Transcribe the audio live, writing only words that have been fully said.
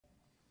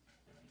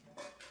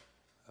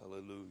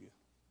Hallelujah.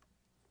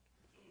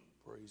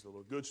 Praise the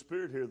Lord. Good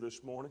spirit here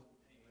this morning.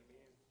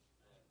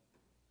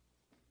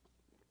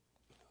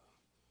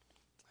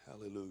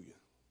 Hallelujah.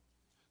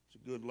 It's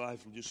a good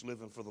life of just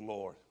living for the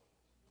Lord.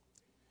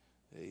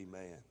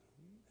 Amen.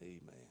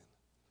 Amen.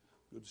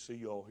 Good to see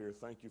you all here.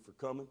 Thank you for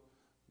coming.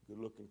 Good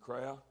looking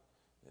crowd.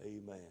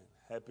 Amen.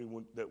 Happy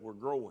that we're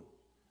growing.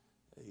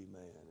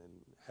 Amen. And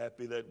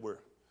happy that we're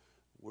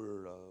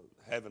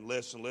having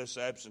less and less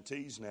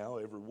absentees now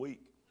every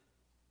week.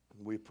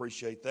 We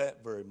appreciate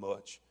that very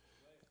much.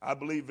 I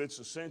believe it's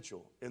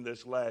essential in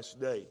this last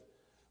day.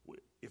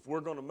 If we're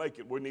going to make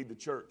it, we need the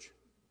church.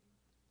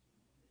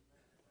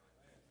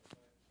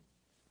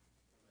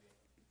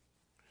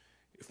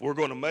 If we're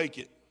going to make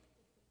it,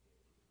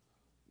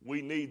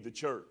 we need the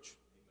church.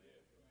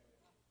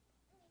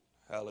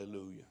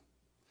 Hallelujah.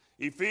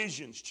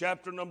 Ephesians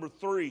chapter number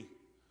 3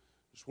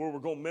 is where we're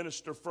going to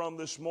minister from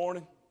this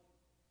morning.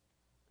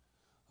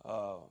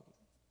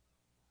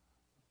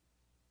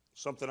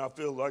 Something I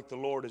feel like the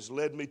Lord has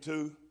led me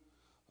to.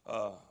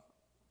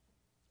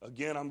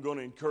 Again, I'm going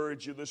to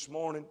encourage you this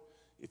morning.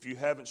 If you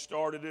haven't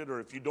started it or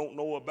if you don't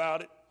know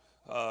about it,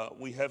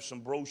 we have some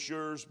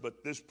brochures,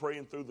 but this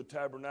Praying Through the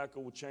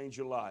Tabernacle will change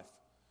your life.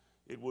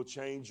 It will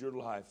change your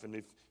life. And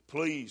if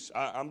please,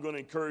 I'm going to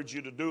encourage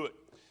you to do it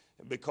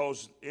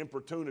because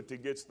importunity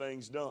gets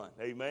things done.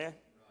 Amen?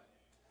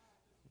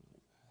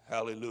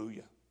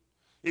 Hallelujah.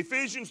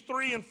 Ephesians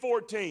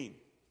 3:14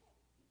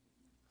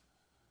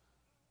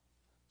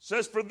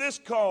 says, for this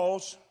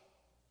cause,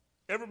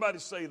 everybody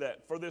say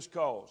that, for this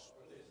cause,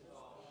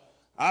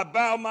 I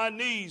bow my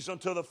knees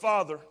unto the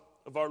Father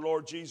of our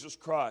Lord Jesus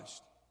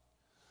Christ.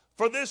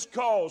 For this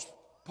cause,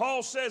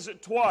 Paul says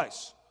it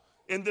twice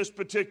in this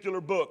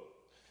particular book.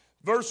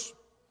 Verse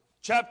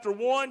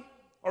 1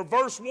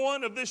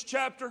 of this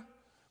chapter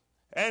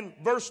and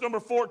verse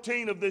number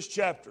 14 of this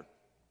chapter.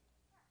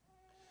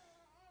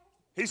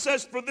 He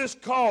says, for this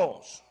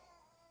cause.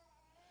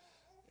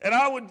 And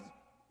I would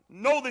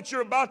know that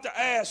you're about to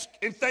ask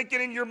and thinking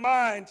in your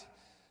mind,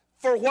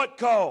 for what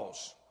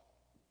cause?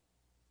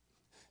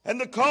 And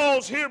the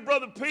cause here,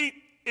 Brother Pete,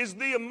 is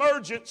the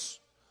emergence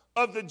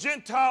of the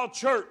Gentile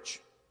church,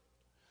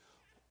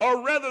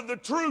 or rather the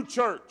true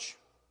church,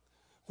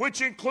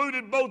 which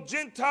included both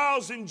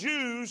Gentiles and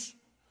Jews,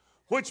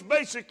 which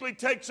basically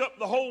takes up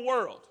the whole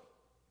world.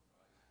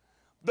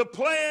 The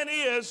plan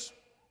is,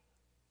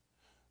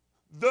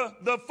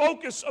 the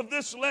focus of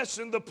this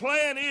lesson, the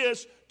plan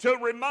is to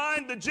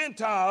remind the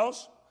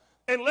Gentiles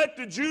and let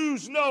the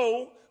Jews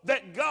know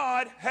that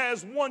God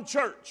has one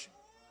church.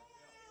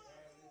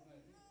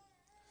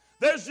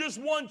 There's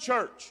just one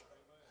church.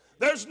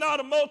 There's not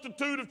a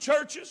multitude of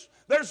churches.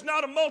 There's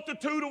not a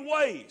multitude of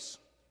ways.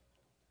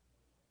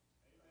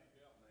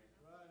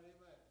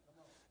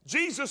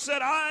 Jesus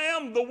said, I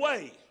am the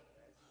way,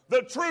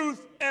 the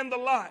truth, and the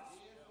life.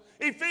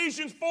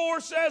 Ephesians 4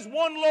 says,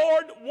 one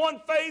Lord, one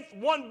faith,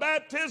 one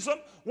baptism,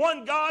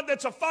 one God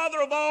that's a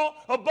Father of all,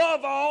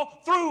 above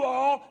all, through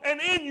all,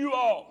 and in you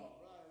all.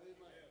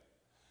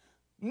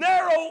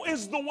 Narrow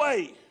is the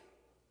way.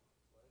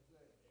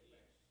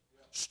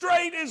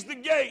 Straight is the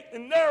gate,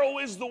 and narrow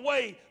is the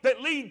way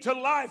that lead to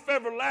life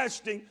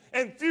everlasting,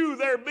 and few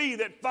there be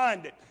that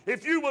find it.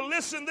 If you will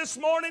listen this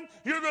morning,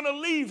 you're going to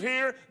leave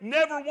here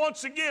never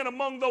once again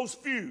among those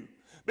few.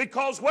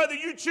 Because whether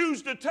you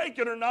choose to take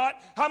it or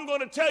not, I'm going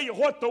to tell you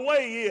what the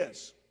way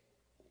is.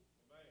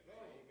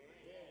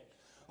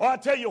 Oh, I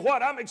tell you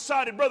what, I'm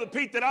excited, Brother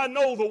Pete, that I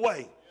know the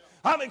way.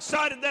 I'm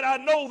excited that I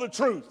know the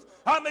truth.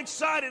 I'm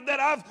excited that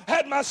I've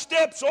had my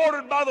steps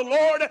ordered by the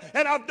Lord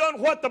and I've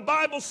done what the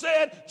Bible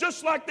said,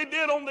 just like they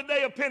did on the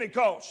day of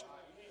Pentecost.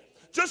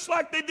 Just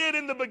like they did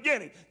in the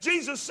beginning.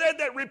 Jesus said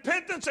that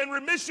repentance and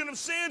remission of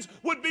sins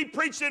would be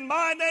preached in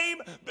my name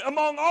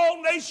among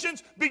all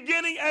nations,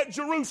 beginning at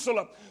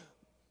Jerusalem.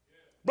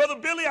 Brother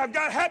Billy, I've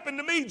got happened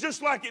to me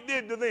just like it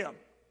did to them.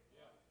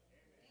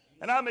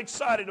 And I'm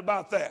excited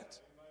about that.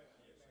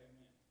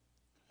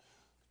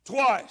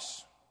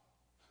 Twice,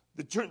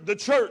 the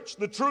church,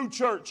 the true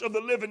church of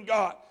the living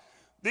God,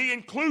 the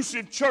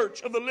inclusive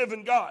church of the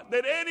living God,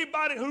 that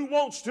anybody who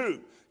wants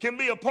to can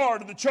be a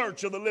part of the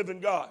church of the living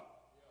God.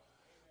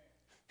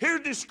 Here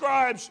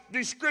describes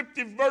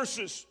descriptive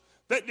verses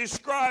that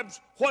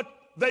describes what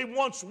they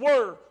once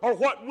were, or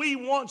what we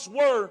once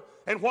were,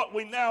 and what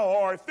we now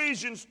are.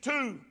 Ephesians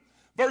 2,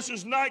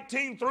 verses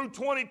 19 through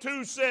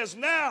 22 says,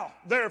 now,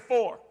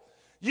 therefore,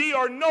 ye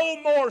are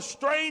no more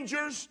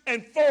strangers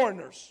and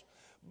foreigners,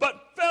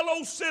 but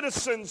fellow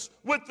citizens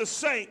with the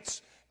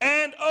saints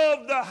and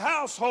of the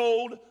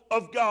household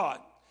of God,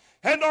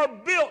 and are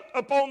built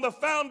upon the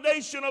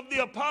foundation of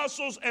the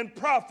apostles and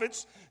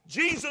prophets,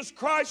 Jesus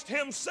Christ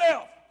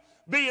himself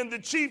being the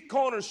chief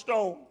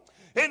cornerstone,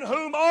 in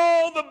whom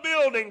all the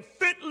building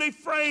fitly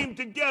framed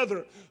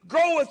together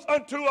groweth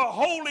unto a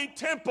holy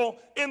temple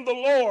in the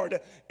Lord,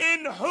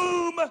 in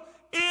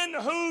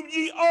whom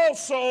ye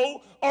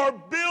also are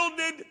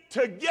builded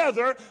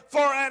together for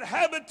an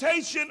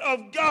habitation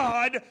of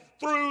God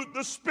through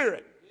the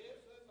Spirit.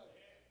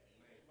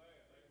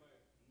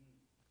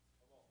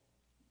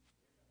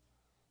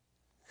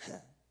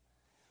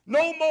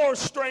 No more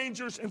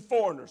strangers and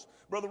foreigners.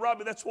 Brother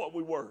Robbie, that's what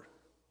we were.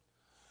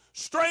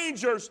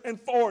 Strangers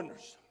and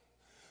foreigners.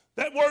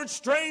 That word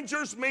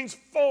strangers means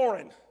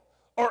foreign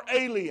or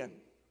alien.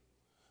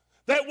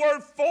 That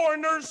word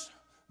foreigners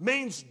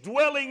means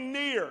dwelling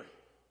near.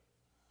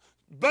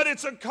 But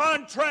it's a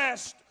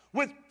contrast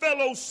with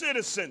fellow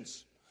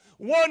citizens.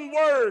 One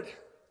word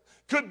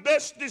could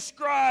best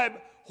describe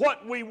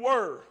what we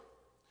were.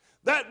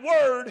 That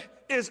word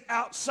is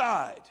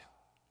outside.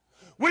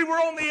 We were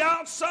on the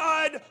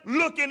outside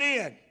looking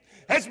in.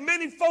 As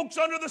many folks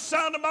under the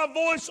sound of my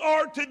voice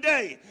are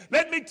today,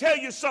 let me tell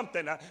you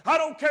something. I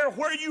don't care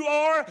where you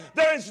are.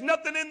 There is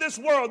nothing in this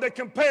world that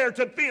compares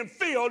to being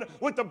filled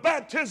with the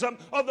baptism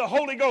of the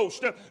Holy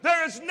Ghost.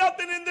 There is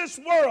nothing in this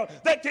world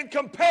that can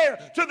compare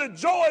to the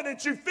joy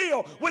that you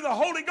feel when the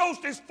Holy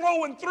Ghost is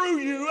flowing through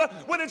you,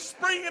 when it's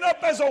springing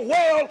up as a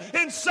well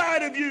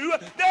inside of you.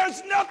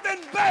 There's nothing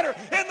better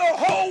in the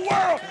whole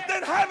world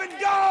than having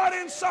God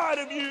inside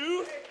of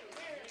you.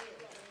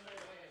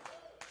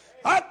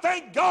 I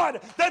thank God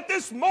that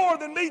this more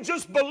than me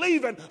just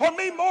believing or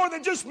me more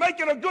than just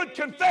making a good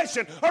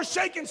confession or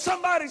shaking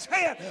somebody's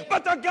hand,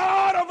 but the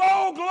God of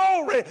all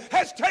glory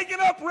has taken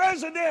up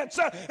residence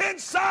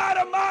inside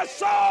of my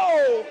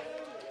soul.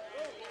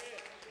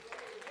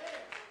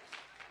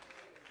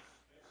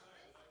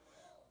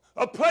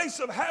 A place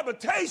of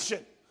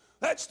habitation.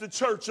 That's the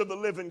church of the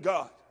living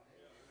God.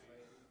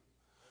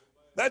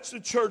 That's the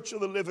church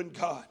of the living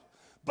God.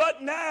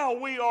 But now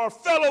we are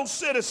fellow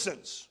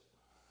citizens,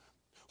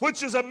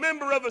 which is a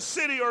member of a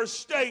city or a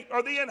state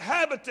or the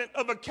inhabitant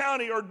of a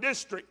county or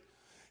district.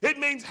 It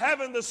means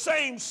having the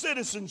same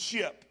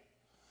citizenship.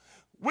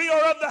 We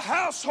are of the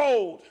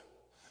household,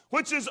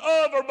 which is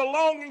of or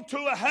belonging to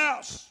a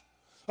house,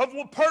 of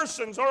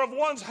persons or of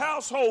one's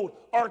household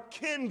or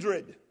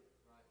kindred.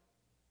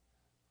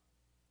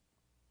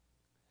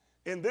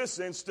 In this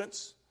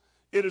instance,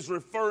 it is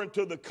referring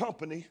to the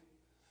company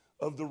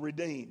of the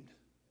redeemed,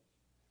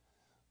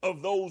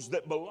 of those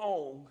that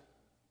belong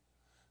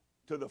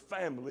to the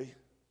family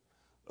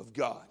of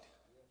God.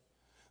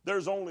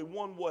 There's only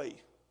one way.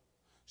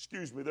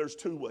 There's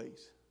two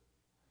ways.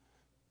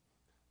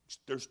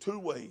 There's two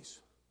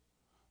ways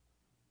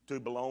to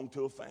belong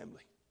to a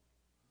family.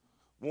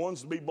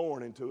 One's to be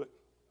born into it.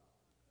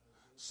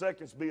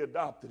 Second's to be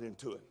adopted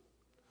into it,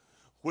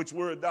 which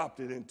we're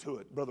adopted into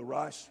it, Brother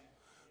Rice.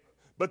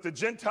 But the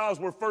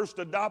Gentiles were first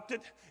adopted,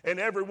 and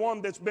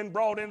everyone that's been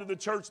brought into the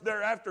church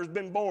thereafter has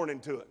been born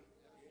into it.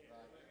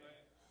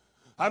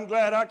 I'm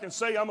glad I can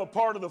say I'm a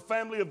part of the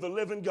family of the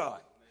living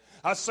God.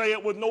 I say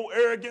it with no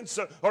arrogance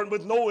or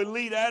with no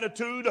elite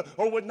attitude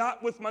or with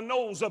my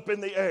nose up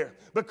in the air,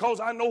 because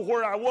I know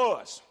where I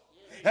was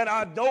and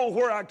I know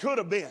where I could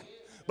have been.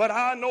 But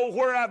I know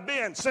where I've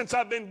been since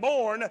I've been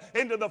born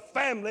into the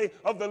family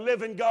of the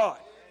living God.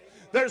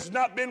 There's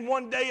not been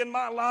one day in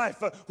my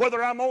life,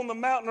 whether I'm on the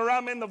mountain or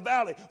I'm in the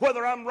valley,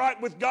 whether I'm right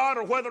with God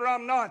or whether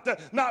I'm not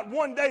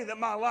one day that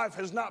my life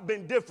has not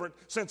been different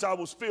since I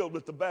was filled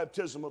with the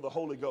baptism of the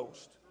Holy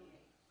Ghost.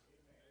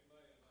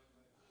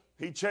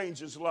 He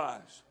changes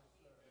lives.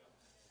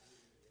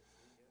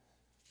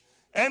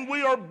 And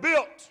we are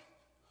built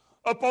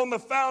upon the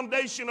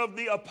foundation of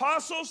the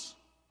apostles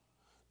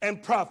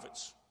and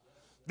prophets.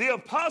 The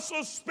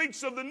apostles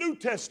speaks of the New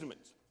Testament.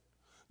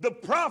 The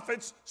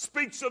prophets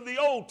speaks of the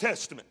Old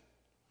Testament.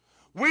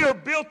 We are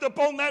built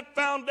upon that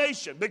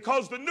foundation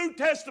because the New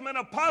Testament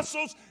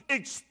apostles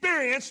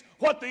experienced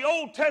what the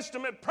Old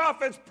Testament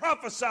prophets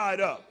prophesied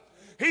of.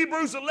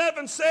 Hebrews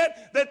 11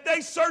 said that they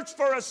searched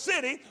for a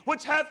city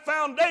which had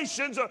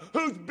foundations,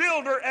 whose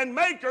builder and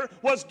maker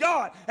was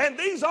God. And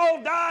these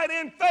all died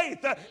in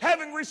faith,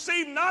 having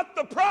received not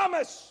the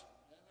promise,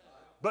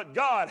 but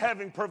God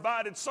having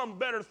provided some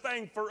better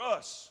thing for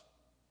us,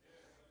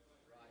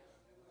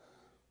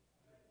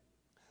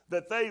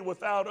 that they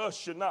without us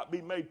should not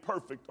be made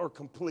perfect or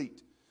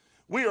complete.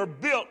 We are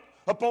built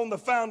upon the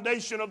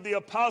foundation of the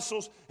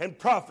apostles and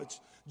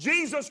prophets.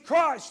 Jesus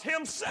Christ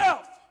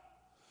himself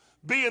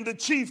being the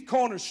chief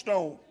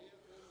cornerstone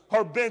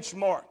or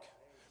benchmark.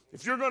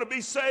 If you're going to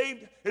be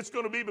saved, it's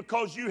going to be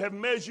because you have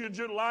measured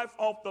your life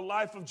off the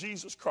life of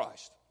Jesus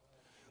Christ.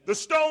 The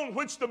stone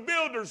which the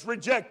builders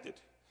rejected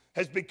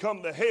has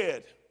become the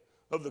head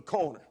of the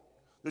corner,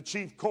 the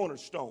chief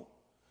cornerstone.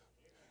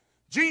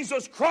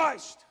 Jesus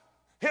Christ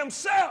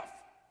himself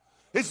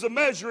is the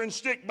measuring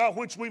stick by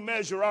which we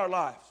measure our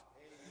lives.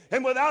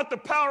 And without the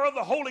power of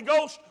the Holy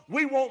Ghost,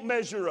 we won't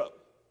measure up.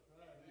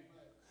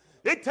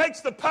 It takes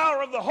the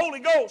power of the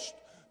Holy Ghost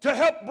to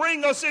help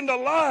bring us into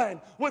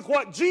line with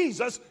what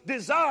Jesus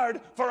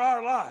desired for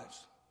our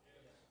lives.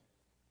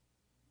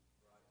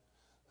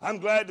 I'm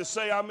glad to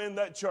say I'm in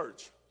that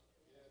church.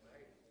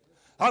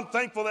 I'm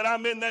thankful that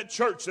I'm in that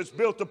church that's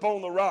built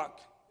upon the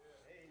rock,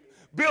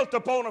 built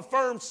upon a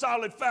firm,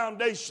 solid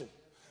foundation.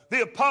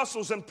 The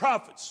apostles and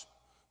prophets,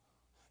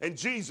 and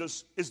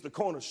Jesus is the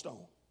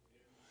cornerstone.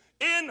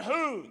 In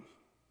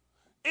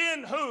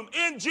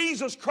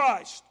Jesus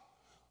Christ,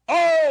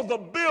 all the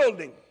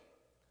building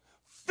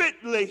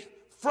fitly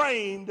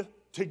framed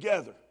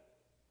together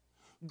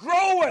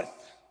groweth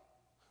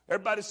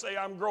Everybody say,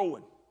 I'm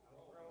growing.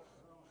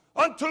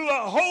 Unto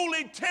a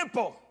holy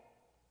temple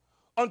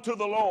unto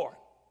the Lord,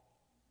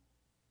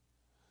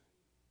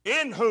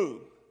 in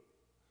whom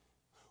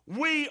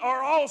we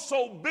are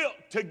also built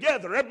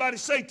together. Everybody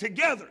say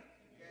together.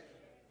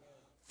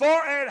 For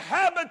an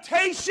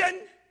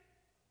habitation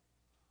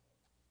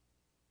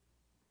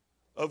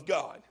of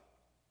God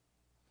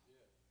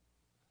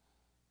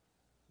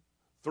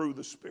through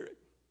the Spirit.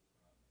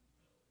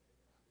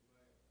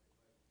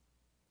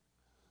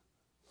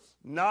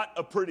 Not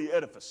a pretty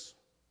edifice.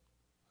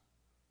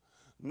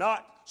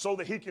 Not so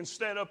that he can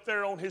stand up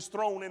there on his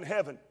throne in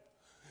heaven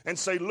and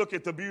say, look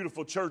at the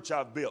beautiful church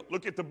I've built.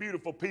 Look at the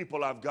beautiful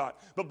people I've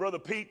got. But Brother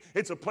Pete,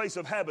 it's a place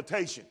of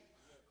habitation.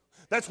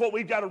 That's what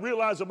we've got to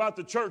realize about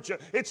the church.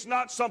 It's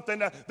not something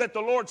that the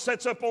Lord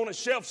sets up on a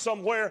shelf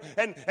somewhere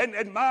and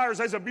admires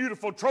as a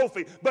beautiful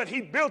trophy, but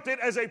he built it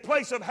as a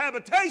place of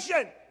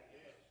habitation.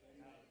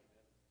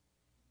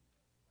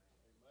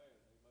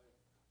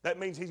 That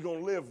means he's going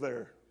to live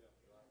there.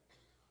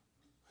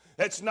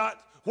 It's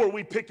not where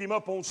we pick him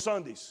up on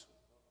Sundays.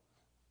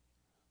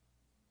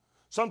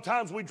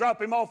 Sometimes we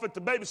drop him off at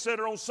the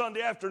babysitter on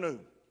Sunday afternoon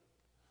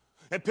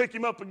and pick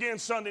him up again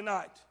Sunday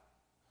night.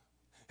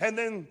 And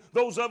then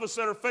those of us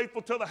that are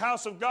faithful to the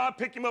house of God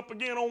pick him up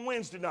again on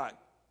Wednesday night.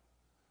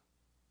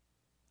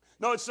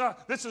 No, it's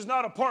not. This is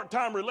not a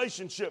part-time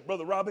relationship,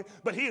 Brother Robbie,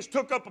 but he has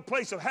took up a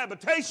place of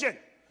habitation.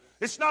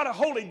 It's not a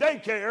holy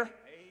daycare,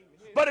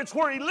 but it's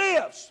where he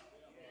lives.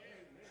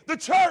 The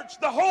church,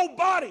 the whole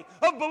body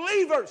of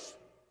believers.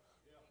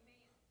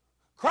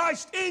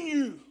 Christ in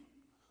you,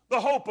 the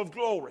hope of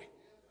glory.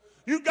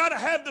 You've got to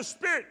have the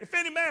Spirit. If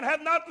any man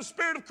have not the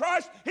Spirit of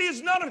Christ, he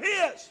is none of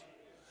his.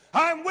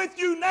 I am with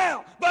you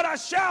now, but I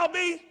shall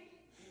be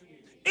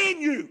in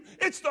you.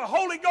 It's the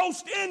Holy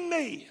Ghost in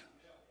me.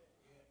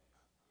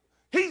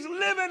 He's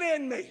living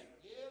in me.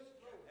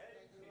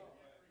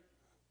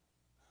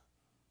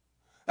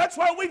 That's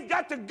why we've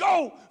got to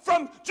go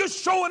from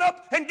just showing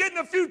up and getting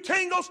a few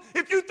tingles.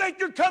 If you think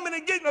you're coming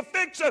and getting a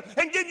fix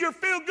and getting your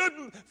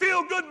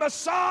feel-good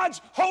massage,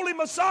 holy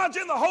massage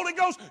in the Holy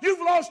Ghost, you've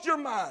lost your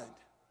mind.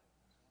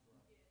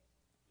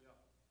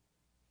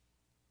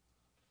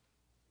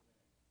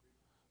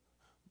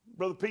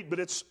 Brother Pete, but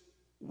it's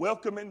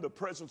welcoming the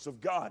presence of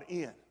God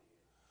in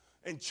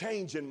and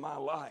changing my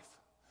life.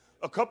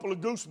 A couple of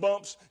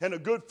goosebumps and a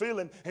good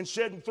feeling and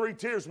shedding 3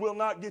 tears will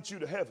not get you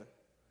to heaven.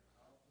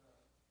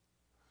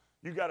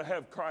 You got to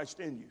have Christ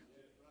in you.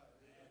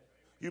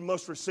 You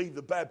must receive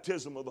the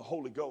baptism of the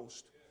Holy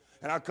Ghost.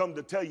 And I come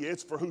to tell you,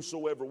 it's for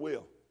whosoever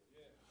will.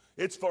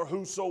 It's for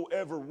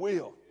whosoever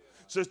will.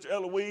 Sister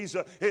Eloise,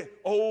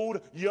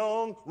 old,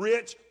 young,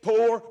 rich,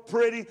 poor,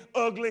 pretty,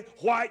 ugly,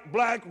 white,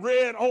 black,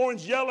 red,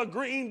 orange, yellow,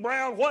 green,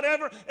 brown,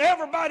 whatever.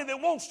 Everybody that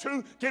wants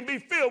to can be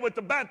filled with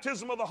the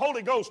baptism of the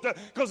Holy Ghost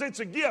because it's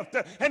a gift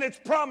and it's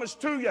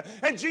promised to you.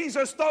 And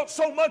Jesus thought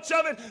so much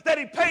of it that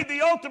he paid the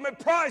ultimate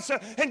price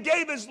and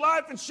gave his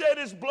life and shed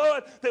his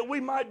blood that we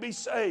might be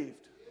saved,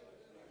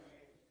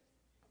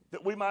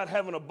 that we might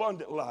have an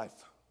abundant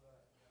life.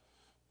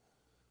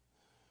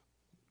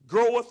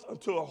 Groweth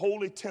unto a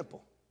holy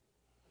temple.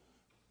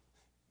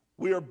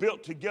 We are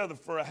built together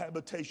for a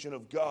habitation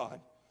of God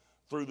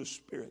through the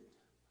Spirit.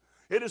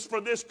 It is for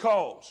this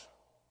cause.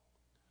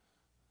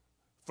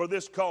 For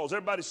this cause.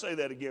 Everybody say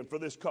that again. For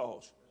this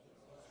cause.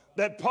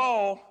 That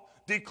Paul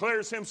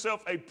declares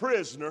himself a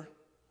prisoner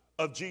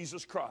of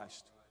Jesus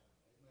Christ.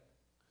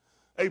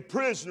 A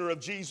prisoner of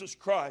Jesus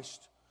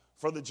Christ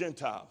for the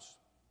Gentiles.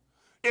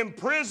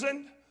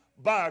 Imprisoned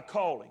by a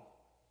calling.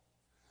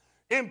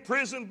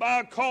 Imprisoned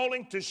by a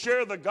calling to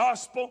share the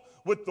gospel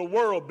with the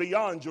world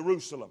beyond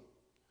Jerusalem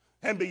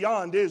and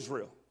beyond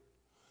Israel.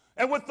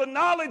 And with the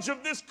knowledge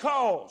of this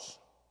cause,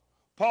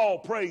 Paul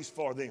prays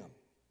for them.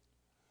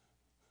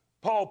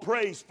 Paul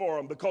prays for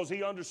them because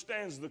he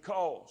understands the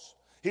cause.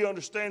 He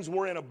understands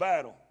we're in a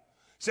battle.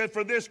 He said,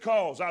 for this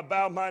cause I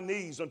bow my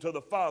knees unto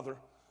the Father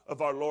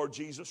of our Lord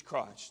Jesus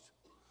Christ,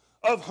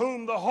 of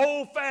whom the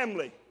whole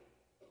family,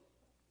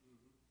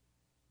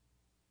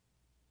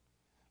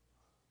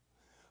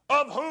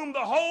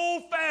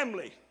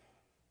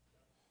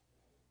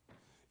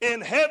 in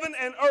heaven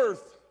and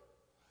earth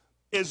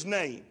is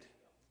named.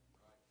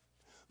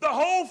 The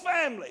whole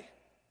family.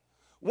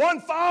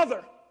 One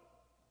Father.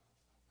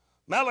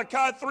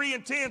 Malachi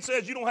 3:10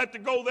 says you don't have to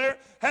go there.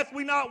 Hath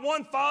we not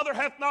one Father?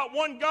 Hath not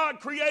one God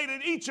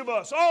created each of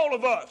us, all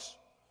of us?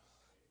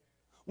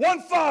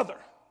 One Father.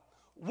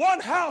 One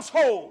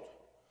household.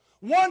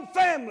 One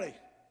family.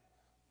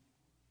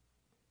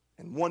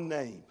 And one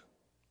name.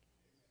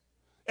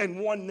 And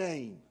one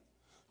name.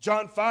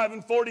 John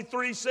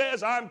 5:43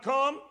 says, I'm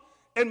come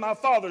in my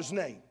Father's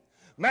name.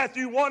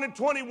 Matthew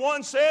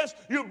 1:21 says,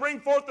 you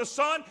bring forth the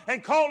Son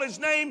and call his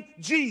name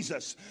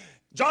Jesus.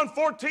 John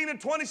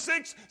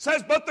 14:26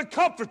 says, but the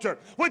Comforter,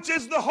 which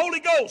is the Holy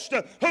Ghost,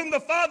 whom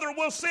the Father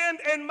will send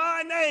in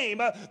my name.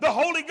 The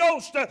Holy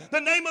Ghost, the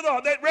name of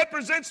that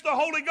represents the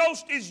Holy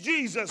Ghost is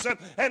Jesus.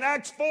 And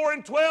Acts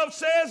 4:12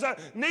 says,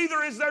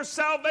 neither is there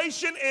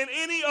salvation in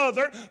any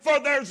other, for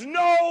there's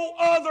no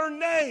other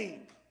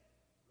name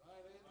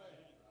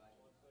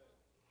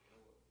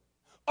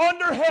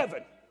under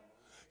heaven,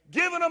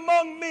 given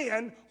among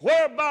men,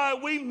 whereby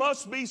we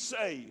must be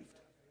saved.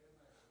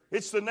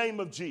 It's the name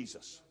of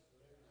Jesus.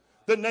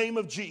 The name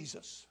of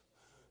Jesus.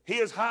 He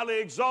has highly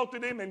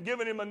exalted him and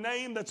given him a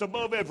name that's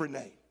above every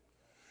name.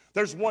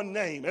 There's one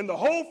name, and the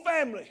whole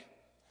family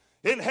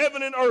in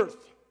heaven and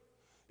earth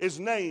is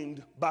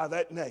named by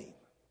that name.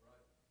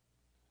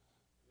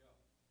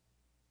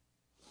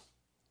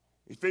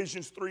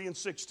 Ephesians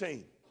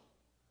 3:16.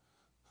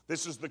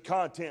 This is the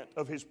content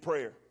of his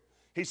prayer.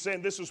 He's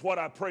saying, this is what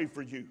I pray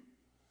for you.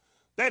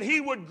 That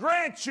he would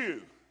grant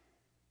you,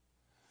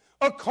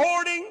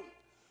 according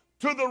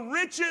to the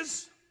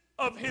riches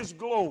of his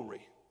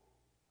glory.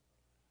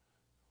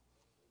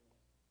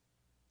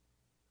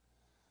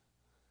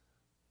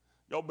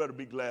 Y'all better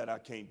be glad I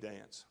can't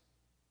dance,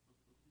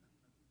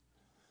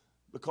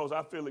 because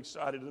I feel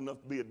excited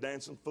enough to be a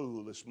dancing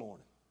fool this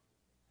morning.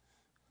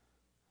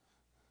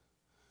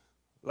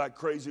 Like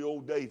crazy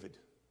old David,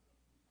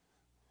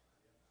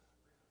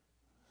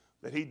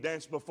 that he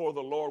danced before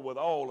the Lord with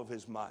all of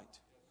his might.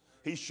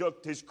 He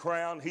shook his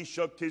crown. He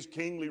shook his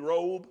kingly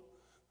robe.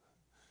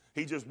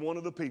 He just one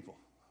of the people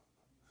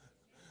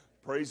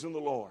praising the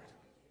Lord.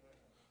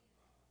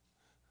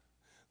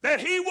 That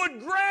he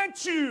would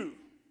grant you.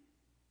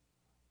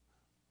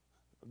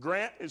 A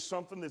grant is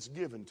something that's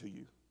given to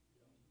you.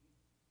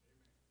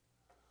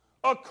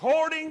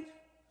 According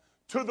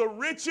to the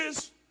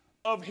riches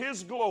of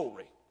his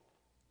glory.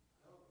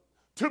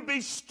 To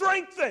be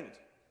strengthened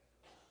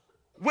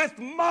with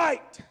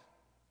might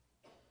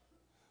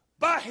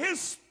by his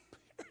Spirit.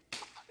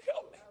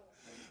 Help me.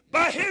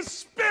 By his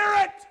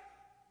Spirit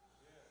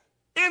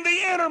in the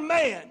inner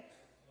man.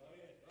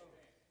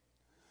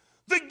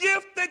 The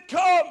gift that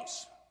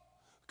comes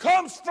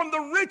from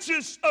the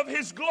riches of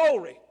his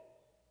glory.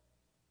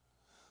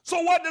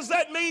 So what does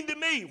that mean to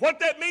me? What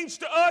that means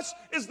to us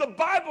is the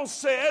Bible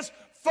says,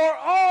 for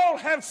all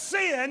have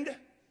sinned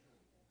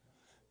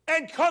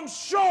and come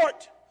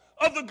short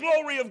of the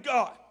glory of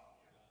God.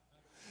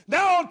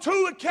 Now on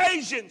two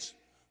occasions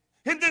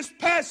in this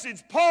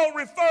passage, Paul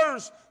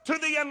refers to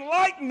the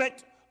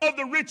enlightenment of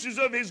the riches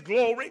of his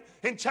glory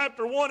in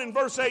chapter 1 and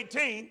verse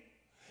 18.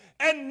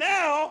 And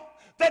now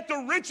that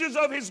the riches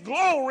of his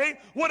glory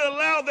would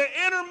allow the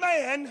inner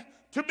man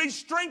to be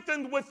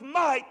strengthened with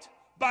might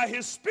by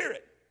his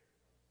Spirit.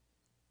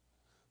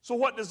 So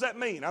what does that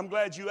mean? I'm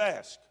glad you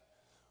asked.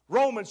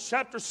 Romans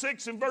chapter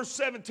 6 and verse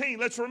 17,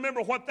 let's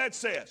remember what that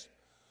says.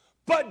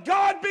 But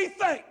God be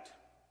thanked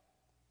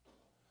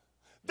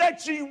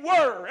that ye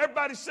were,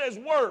 everybody says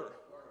were.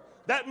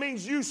 That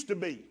means used to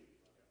be.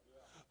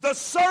 The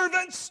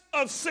servants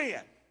of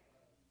sin.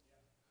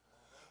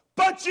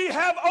 But ye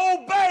have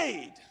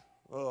obeyed.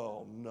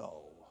 Oh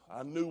no,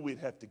 I knew we'd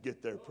have to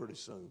get there pretty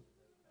soon.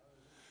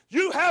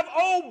 You have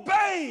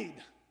obeyed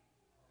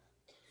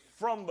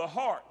from the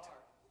heart.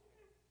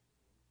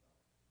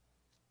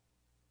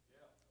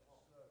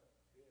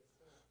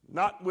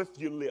 Not with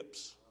your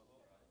lips.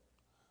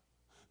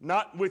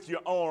 Not with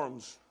your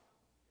arms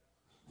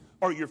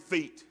or your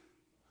feet,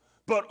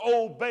 but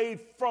obeyed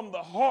from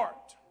the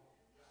heart.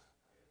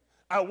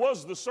 I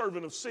was the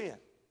servant of sin,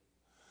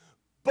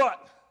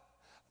 but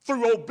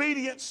through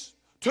obedience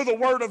to the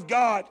word of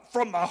God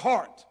from my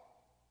heart,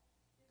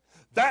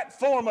 that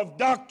form of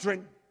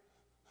doctrine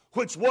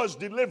which was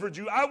delivered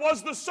you. I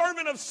was the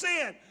servant of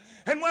sin,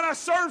 and when I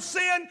served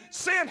sin,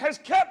 sin has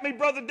kept me,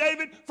 Brother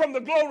David, from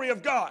the glory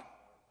of God.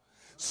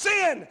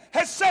 Sin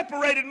has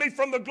separated me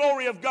from the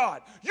glory of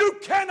God. You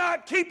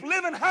cannot keep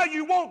living how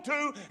you want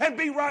to and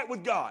be right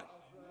with God.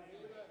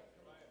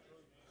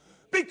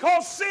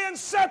 Because sin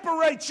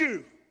separates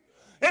you.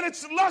 And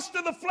it's lust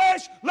of the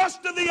flesh,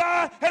 lust of the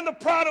eye, and the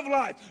pride of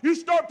life. You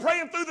start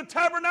praying through the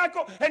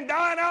tabernacle and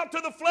dying out to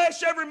the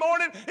flesh every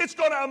morning, it's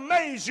going to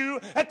amaze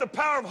you at the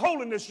power of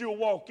holiness you'll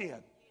walk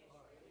in.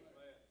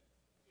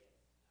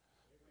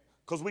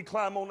 Because we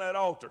climb on that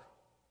altar,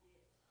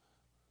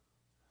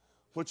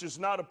 which is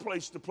not a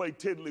place to play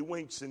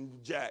tiddlywinks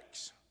and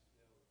jacks.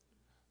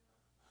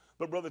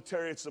 But Brother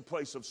Terry, it's a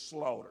place of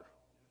slaughter,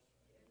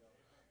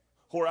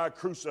 where I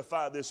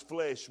crucify this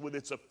flesh with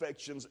its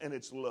affections and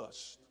its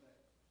lust.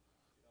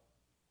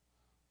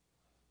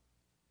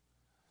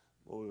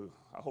 Well,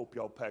 I hope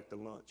y'all packed a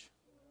lunch.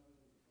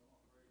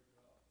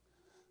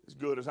 As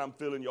good as I'm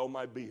feeling, y'all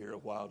might be here a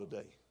while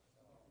today.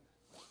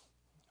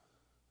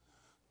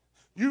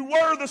 You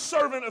were the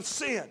servant of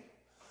sin,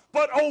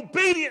 but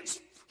obedience,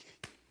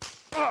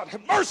 God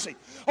have mercy,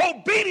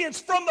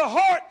 obedience from the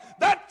heart,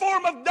 that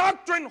form of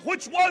doctrine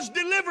which was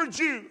delivered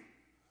you.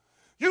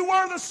 You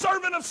were the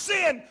servant of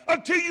sin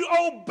until you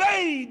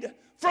obeyed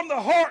from the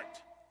heart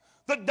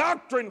the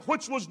doctrine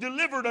which was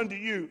delivered unto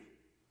you.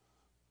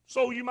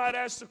 So you might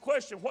ask the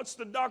question, what's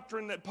the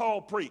doctrine that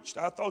Paul preached?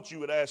 I thought you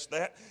would ask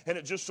that, and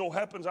it just so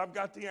happens I've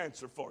got the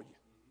answer for you.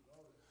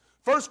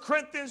 1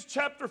 Corinthians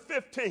chapter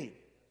 15,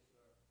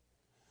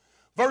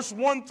 verse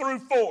 1 through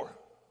 4.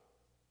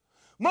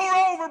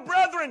 Moreover,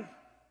 brethren,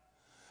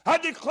 I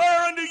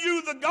declare unto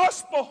you the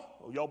gospel.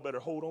 Oh, y'all better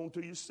hold on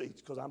to your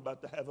seats because I'm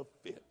about to have a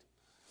fit.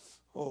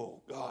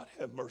 Oh, God,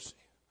 have mercy.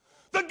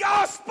 The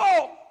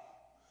gospel.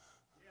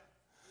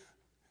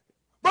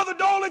 Brother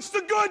Dole, it's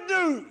the good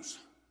news.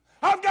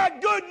 I've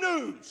got good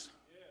news.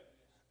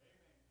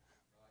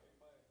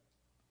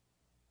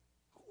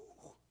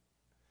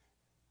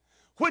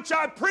 Which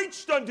I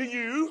preached unto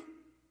you,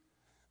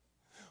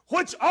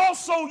 which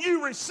also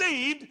you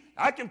received.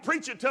 I can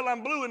preach it till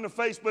I'm blue in the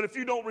face, but if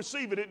you don't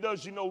receive it, it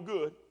does you no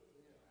good.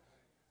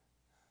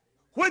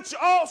 Which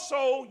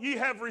also ye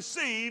have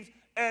received,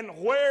 and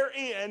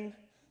wherein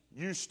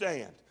you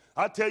stand.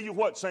 I tell you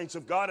what, saints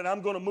of God, and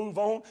I'm going to move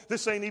on.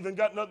 This ain't even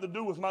got nothing to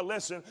do with my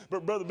lesson,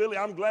 but Brother Billy,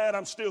 I'm glad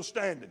I'm still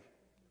standing.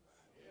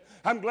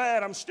 I'm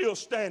glad I'm still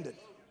standing.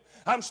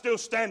 I'm still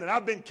standing.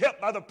 I've been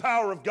kept by the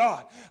power of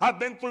God. I've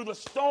been through the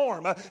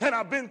storm, and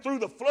I've been through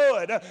the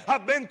flood.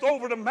 I've been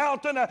over the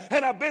mountain,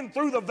 and I've been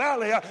through the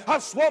valley.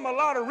 I've swum a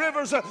lot of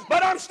rivers,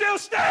 but I'm still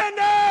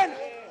standing.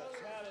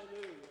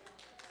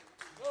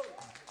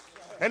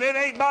 And it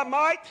ain't by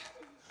might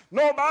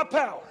nor by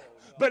power,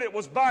 but it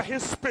was by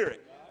His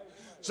Spirit.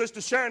 Sister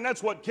Sharon,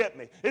 that's what kept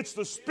me. It's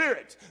the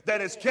Spirit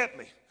that has kept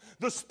me.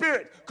 The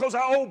Spirit, because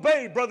I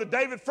obeyed, Brother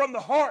David, from the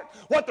heart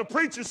what the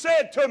preacher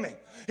said to me.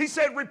 He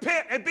said,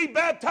 repent and be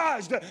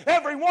baptized,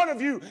 every one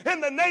of you,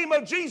 in the name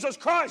of Jesus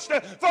Christ,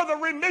 for the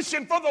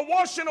remission, for the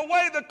washing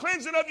away, the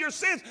cleansing of your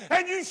sins,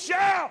 and you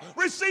shall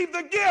receive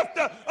the gift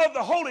of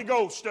the Holy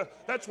Ghost.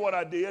 That's what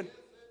I did.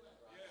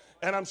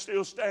 And I'm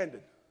still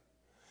standing.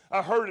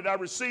 I heard it, I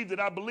received it,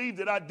 I believed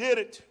it, I did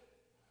it.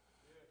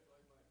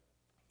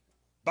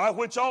 By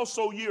which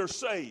also ye are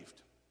saved,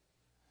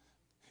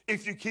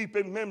 if you keep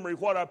in memory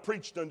what I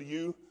preached unto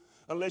you,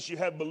 unless you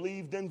have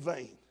believed in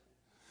vain.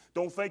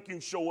 Don't think you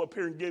can show up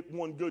here and get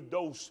one good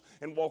dose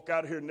and walk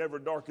out here and never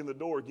darken the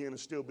door again and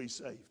still be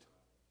saved.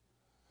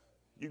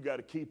 You got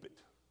to keep it.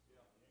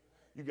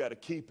 You got to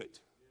keep it.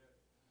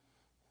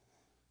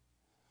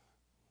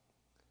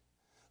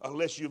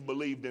 Unless you've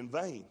believed in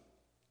vain.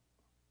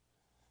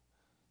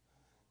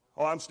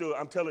 Oh, I'm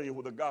telling you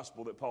with the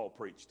gospel that Paul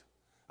preached.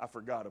 I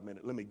forgot a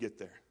minute. Let me get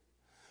there.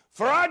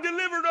 For I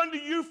delivered unto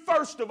you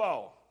first of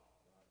all.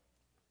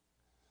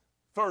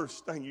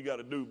 First thing you got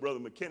to do, Brother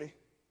McKinney.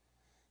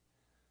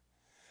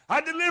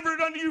 I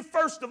delivered unto you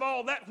first of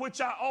all that which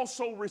I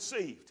also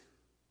received.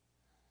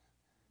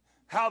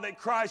 How that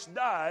Christ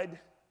died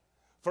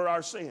for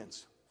our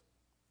sins.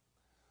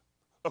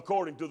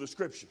 According to the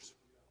Scriptures.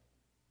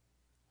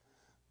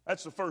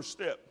 That's the first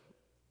step,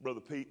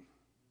 Brother Pete.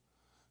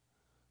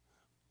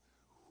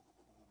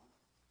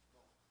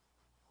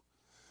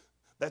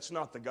 That's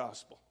not the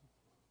gospel.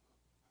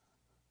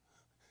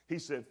 He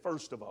said,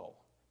 first of all,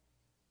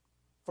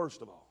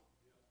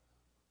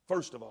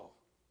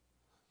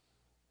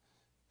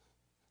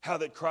 how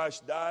that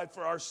Christ died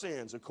for our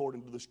sins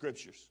according to the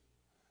Scriptures.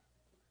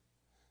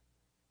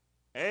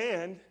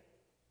 And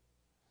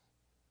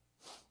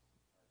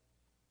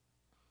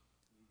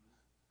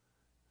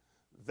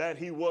that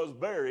He was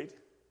buried.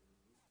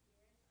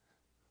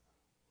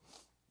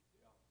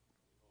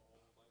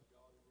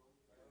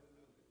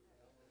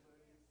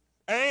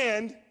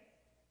 And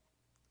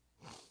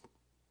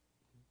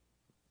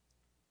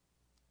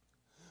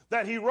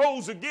that He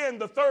rose again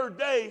the third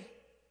day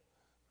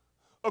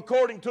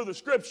according to the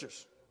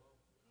Scriptures.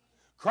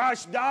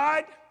 Christ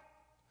died,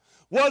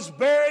 was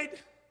buried,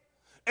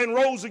 and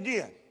rose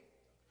again.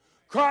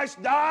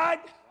 Christ died,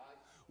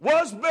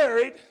 was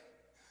buried.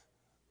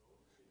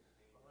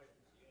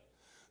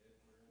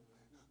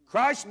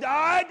 Christ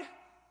died,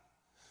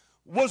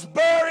 was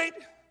buried,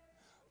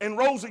 and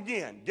rose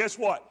again. Guess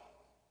what?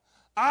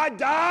 I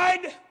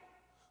died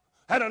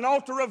at an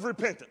altar of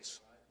repentance.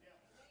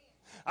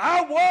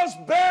 I was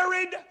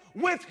buried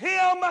with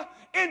Him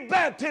in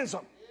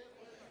baptism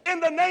in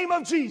the name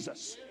of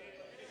Jesus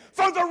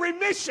for the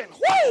remission,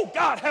 whoa,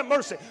 God have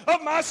mercy,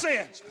 of my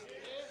sins.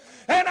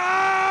 And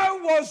I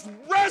was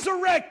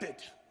resurrected.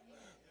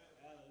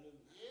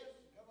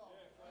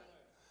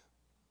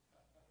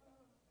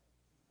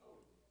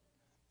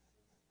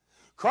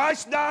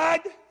 Christ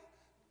died,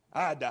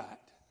 I died.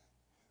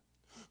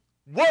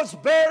 Was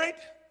buried,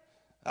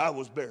 I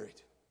was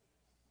buried.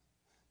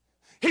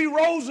 He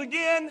rose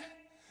again,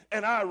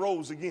 and I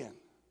rose again.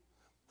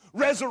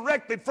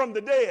 Resurrected from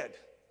the dead,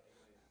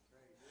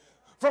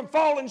 from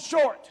falling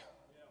short.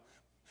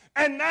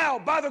 And now,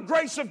 by the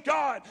grace of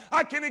God,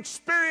 I can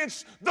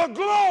experience the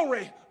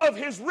glory of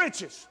His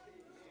riches.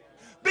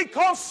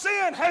 Because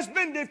sin has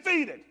been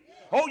defeated.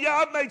 Oh yeah,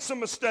 I've made some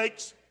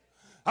mistakes.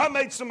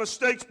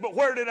 But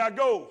where did I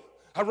go?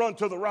 I run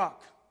to the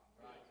rock.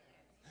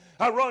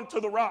 I run to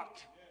the rock.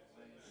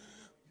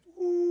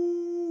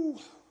 Ooh.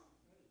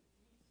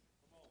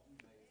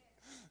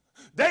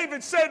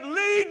 David said,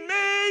 lead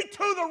me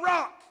to the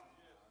rock.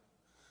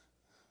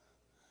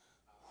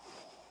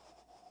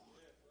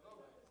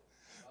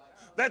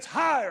 That's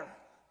higher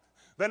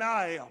than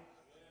I am.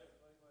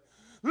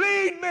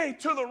 Lead me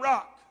to the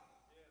rock.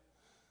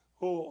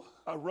 Oh,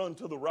 I run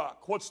to the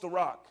rock. What's the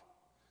rock?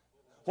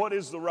 What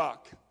is the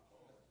rock?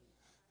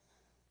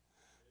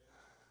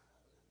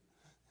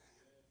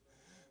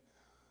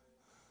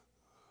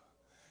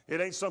 It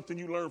ain't something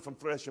you learn from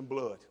flesh and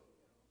blood.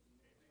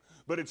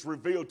 but it's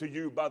revealed to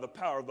you by the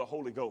power of the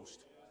Holy Ghost.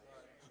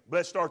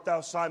 Blessed art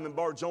thou, Simon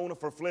Bar-Jonah,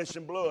 for flesh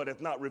and blood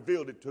hath not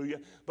revealed it to you,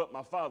 but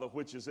my Father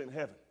which is in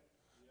heaven.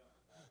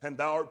 And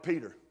thou art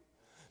Peter,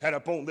 and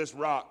upon this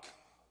rock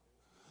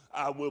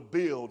I will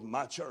build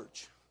my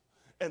church,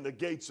 and the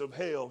gates of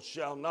hell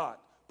shall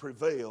not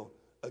prevail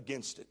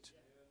against it.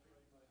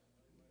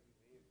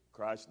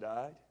 Christ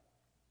died,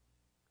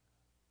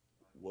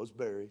 was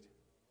buried,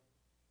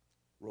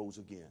 rose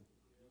again.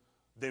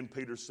 Then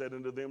Peter said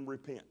unto them,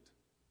 repent.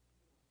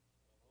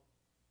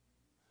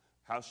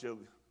 How shall,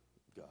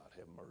 God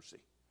have mercy,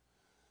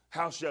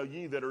 how shall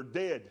ye that are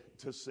dead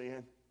to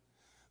sin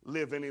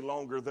live any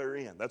longer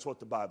therein? That's what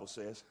the Bible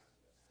says.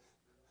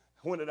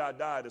 When did I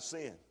die to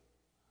sin?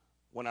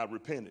 When I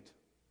repented.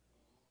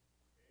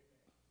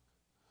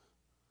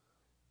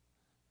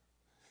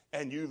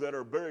 And you that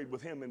are buried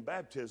with him in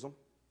baptism,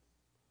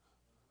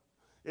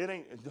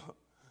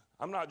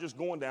 I'm not just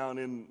going down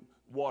in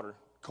water,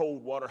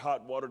 cold water,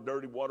 hot water,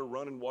 dirty water,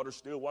 running water,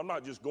 still water. I'm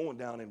not just going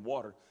down in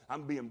water.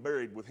 I'm being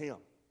buried with him.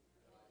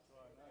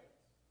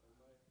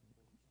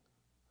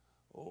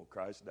 Oh,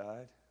 Christ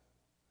died.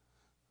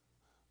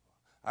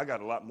 I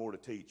got a lot more to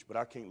teach, but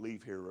I can't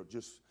leave here.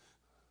 Just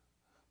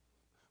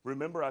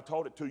remember, I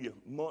taught it to you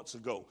months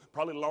ago,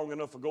 probably long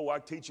enough ago I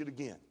teach it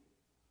again.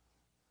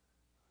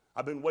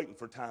 I've been waiting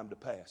for time to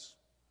pass.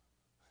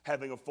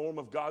 Having a form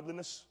of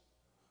godliness,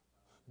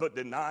 but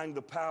denying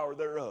the power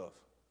thereof.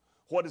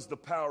 What is the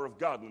power of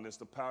godliness?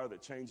 The power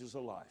that changes a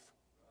life.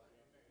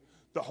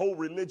 The whole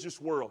religious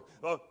world,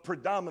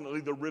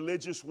 predominantly the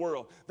religious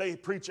world, they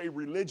preach a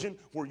religion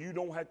where you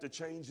don't have to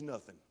change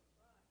nothing.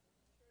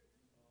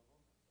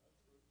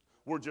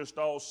 We're just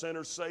all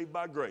sinners saved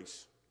by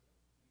grace.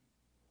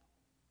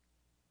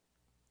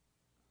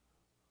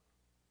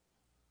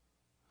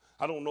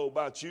 I don't know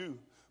about you,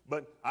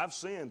 but I've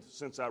sinned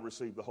since I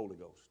received the Holy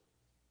Ghost.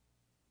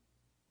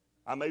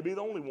 I may be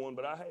the only one,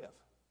 but I have.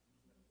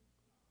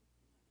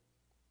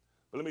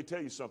 But let me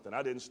tell you something.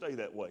 I didn't stay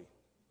that way.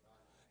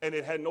 And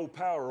it had no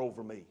power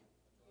over me.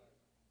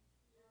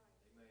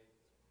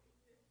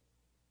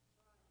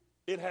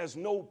 It has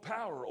no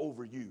power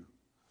over you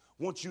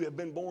once you have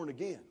been born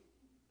again.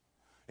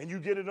 And you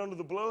get it under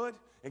the blood,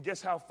 and guess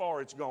how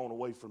far it's gone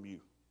away from you?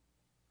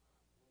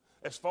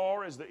 As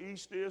far as the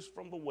east is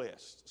from the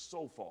west,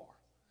 so far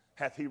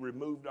hath he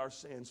removed our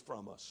sins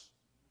from us.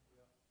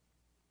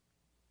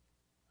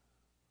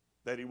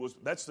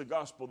 That's the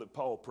gospel that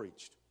Paul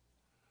preached.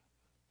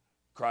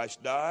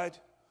 Christ died,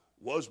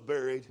 was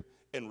buried,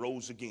 and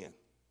rose again.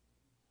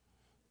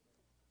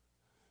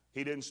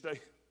 He didn't stay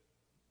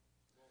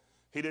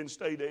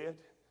dead.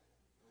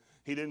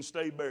 He didn't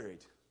stay buried,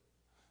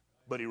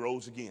 but he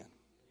rose again.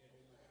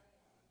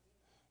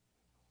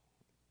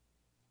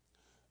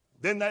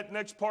 Then that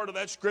next part of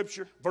that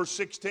scripture, verse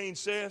 16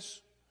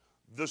 says,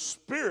 the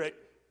Spirit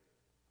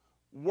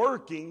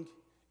working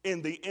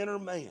in the inner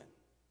man.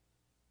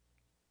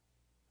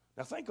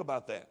 Now think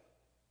about that.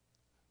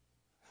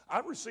 I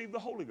received the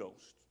Holy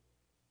Ghost.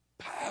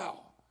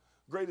 Pow!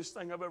 Greatest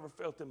thing I've ever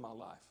felt in my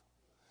life.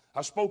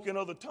 I spoke in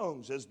other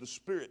tongues as the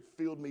Spirit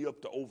filled me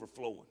up to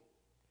overflowing.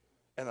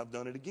 And I've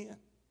done it again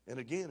and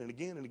again and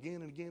again and again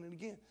and again and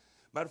again.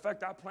 Matter of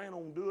fact, I plan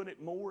on doing it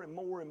more and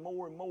more and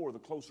more and more the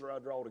closer I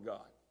draw to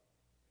God.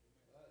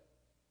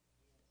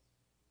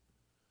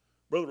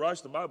 Brother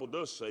Rice, the Bible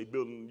does say,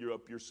 building you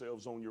up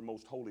yourselves on your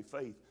most holy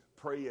faith,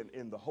 praying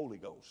in the Holy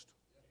Ghost.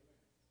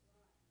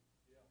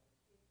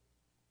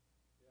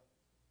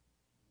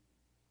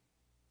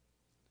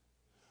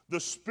 The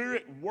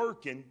Spirit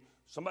working.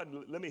 Somebody,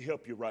 let me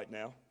help you right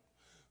now.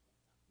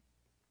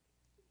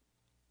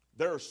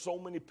 There are so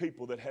many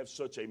people that have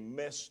such a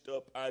messed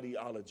up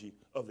ideology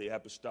of the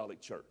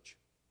apostolic church.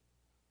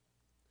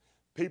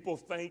 People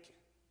think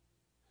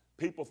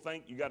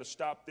you got to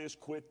stop this,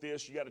 quit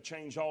this, you got to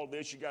change all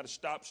this, you got to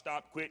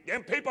stop, quit.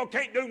 Them people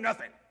can't do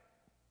nothing.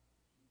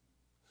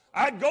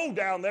 I'd go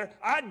down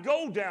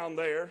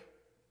there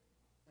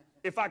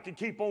if I could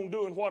keep on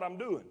doing what I'm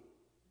doing.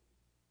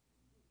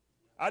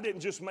 I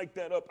didn't just make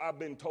that up. I've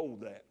been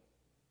told that.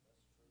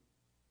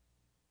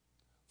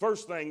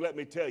 First thing, let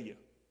me tell you,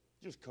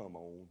 just come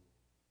on.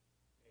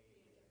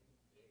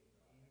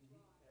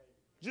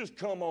 Just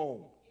come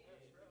on.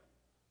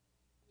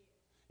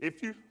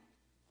 If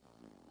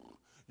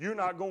you're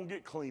not going to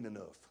get clean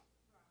enough.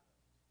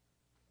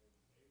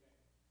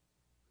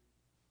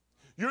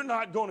 You're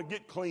not going to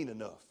get clean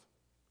enough.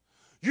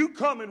 You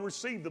come and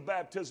receive the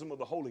baptism of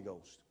the Holy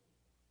Ghost.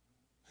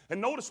 And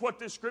notice what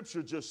this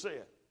scripture just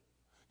said.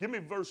 Give me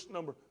verse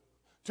number.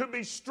 To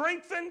be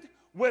strengthened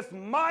with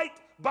might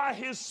by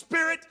his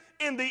Spirit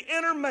in the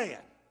inner man.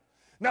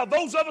 Now,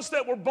 those of us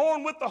that were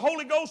born with the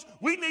Holy Ghost,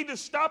 we need to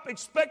stop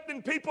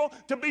expecting people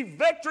to be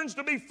veterans,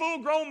 to be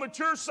full-grown,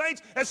 mature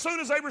saints as soon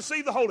as they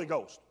receive the Holy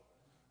Ghost.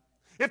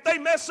 If they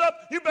mess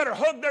up, you better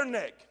hug their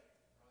neck.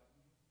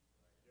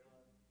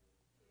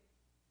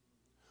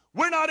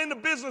 We're not in the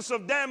business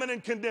of damning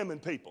and condemning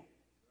people.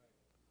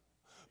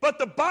 But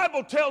the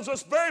Bible tells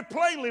us very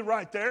plainly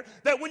right there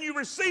that when you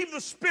receive the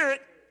Spirit,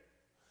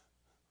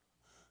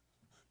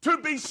 to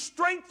be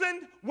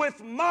strengthened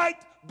with might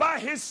by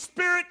his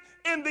Spirit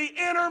in the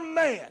inner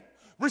man.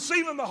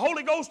 Receiving the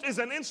Holy Ghost is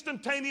an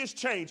instantaneous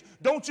change.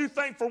 Don't you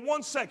think for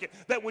 1 second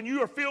that when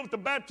you are filled with the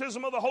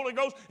baptism of the Holy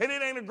Ghost, and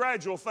it ain't a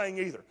gradual thing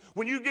either.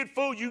 When you get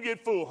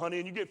full, honey,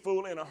 and you get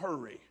full in a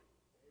hurry.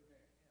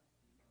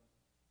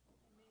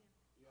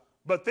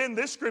 But then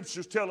this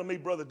scripture's telling me,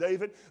 Brother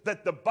David,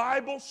 that the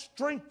Bible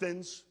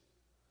strengthens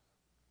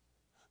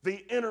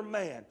the inner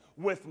man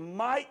with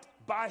might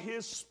by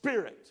his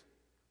Spirit.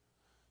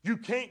 You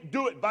can't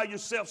do it by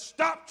yourself.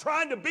 Stop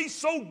trying to be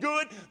so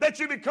good that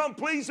you become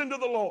pleasing to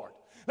the Lord.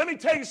 Let me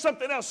tell you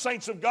something else,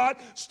 saints of God.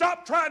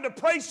 Stop trying to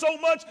pray so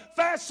much,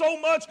 fast so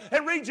much,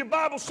 and read your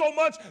Bible so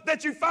much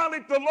that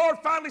the Lord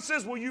finally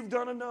says, well, you've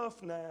done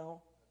enough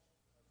now.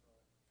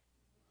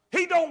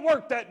 He don't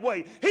work that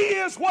way. He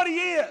is what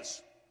he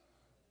is.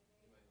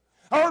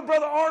 I heard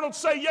Brother Arnold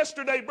say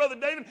yesterday, Brother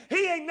David,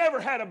 he ain't never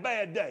had a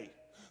bad day.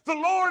 The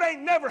Lord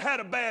ain't never had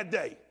a bad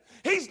day.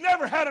 He's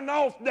never had an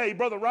off day,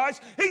 Brother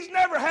Rice. He's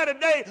never had a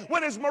day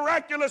when his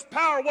miraculous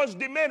power was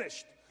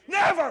diminished.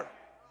 Never.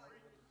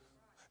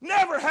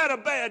 Never had a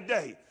bad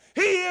day.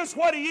 He is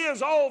what he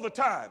is all the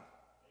time.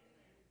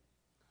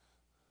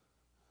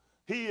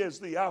 He is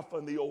the Alpha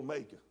and the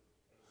Omega,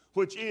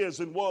 which is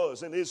and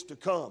was and is to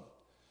come,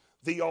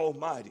 the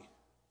Almighty.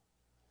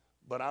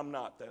 But I'm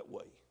not that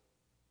way.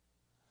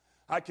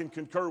 I can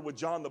concur with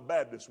John the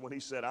Baptist when he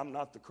said, I'm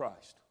not the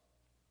Christ.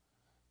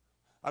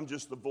 I'm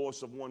just the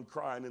voice of one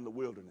crying in the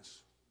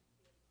wilderness.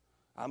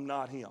 I'm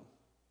not him.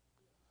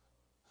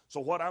 So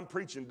what I'm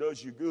preaching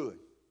does you good,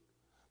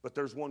 but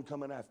there's one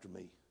coming after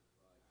me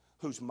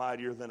who's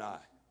mightier than I.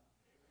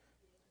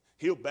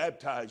 He'll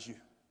baptize you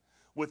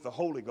with the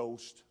Holy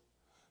Ghost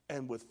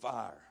and with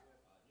fire.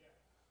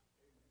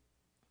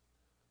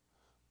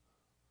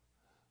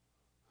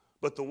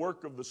 But the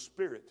work of the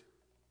Spirit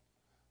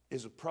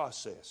is a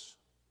process.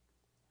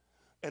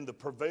 And the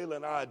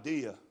prevailing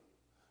idea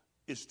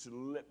is to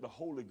let the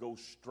Holy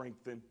Ghost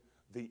strengthen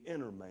the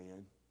inner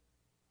man,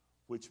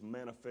 which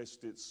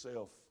manifests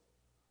itself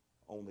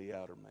on the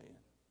outer man.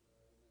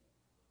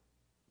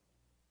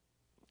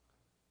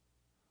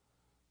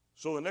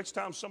 So the next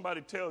time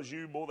somebody tells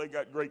you, boy, they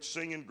got great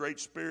singing, great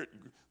spirit,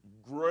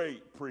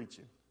 great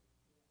preaching,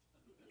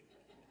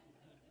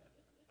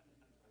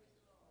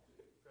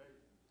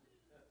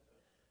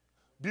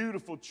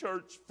 beautiful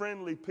church,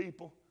 friendly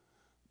people,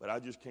 but I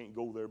just can't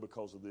go there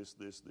because of this.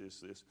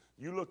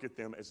 You look at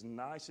them as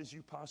nice as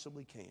you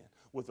possibly can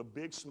with a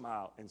big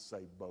smile and say,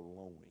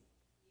 baloney.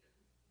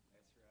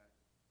 That's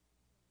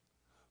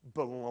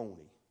right.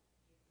 Baloney.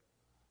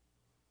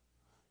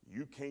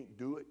 You can't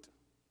do it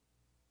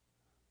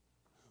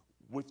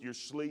with your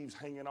sleeves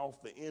hanging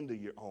off the end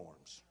of your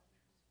arms,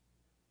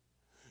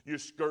 your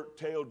skirt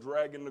tail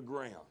dragging the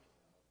ground,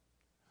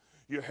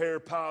 your hair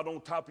piled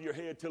on top of your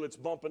head till it's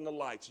bumping the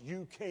lights.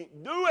 You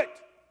can't do it.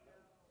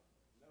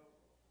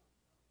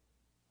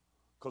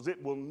 Because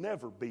it will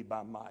never be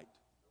by might.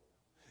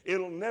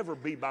 It'll never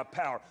be by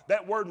power.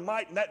 That word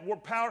might and that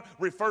word power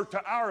refer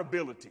to our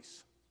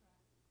abilities.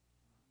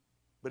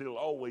 But it'll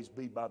always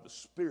be by the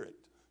Spirit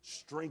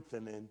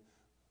strengthening.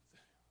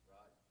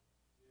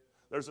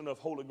 There's enough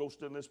Holy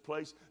Ghost in this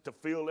place to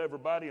fill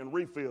everybody and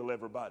refill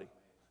everybody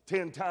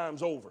 10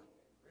 times over.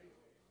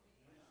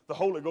 The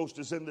Holy Ghost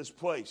is in this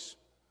place.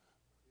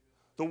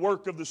 The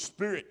work of the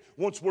Spirit.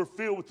 Once we're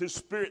filled with His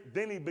Spirit,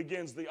 then He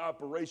begins the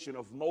operation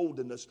of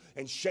molding us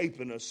and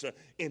shaping us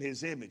in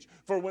His image.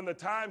 For when the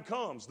time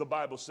comes, the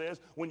Bible says,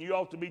 when you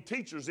ought to be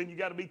teachers, then you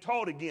got to be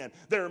taught again.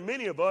 There are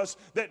many of us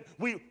that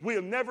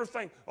we'll never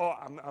think, oh,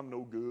 I'm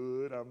no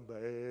good, I'm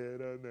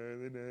bad.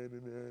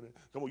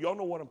 Come on, y'all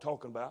know what I'm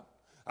talking about.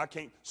 I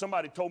can't.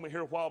 Somebody told me here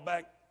a while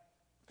back,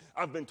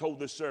 I've been told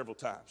this several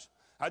times,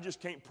 I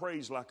just can't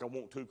praise like I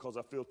want to because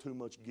I feel too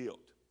much guilt.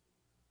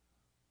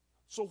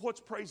 So what's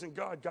praising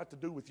God got to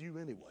do with you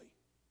anyway?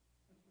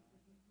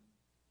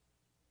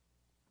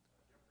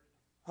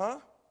 Huh?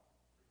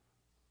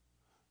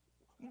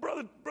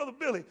 Brother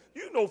Billy,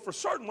 you know for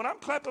certain when I'm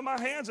clapping my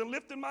hands and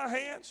lifting my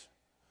hands,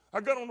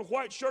 I got on a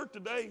white shirt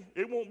today.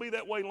 It won't be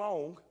that way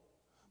long.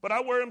 But I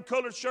wear them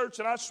colored shirts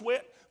and I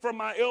sweat from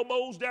my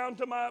elbows down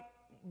to my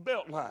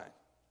belt line.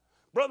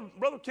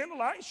 Brother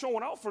Kendall, I ain't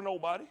showing off for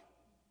nobody.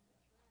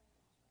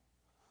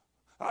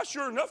 I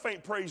sure enough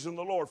ain't praising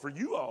the Lord for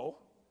you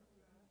all.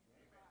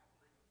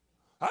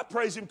 I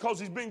praise Him because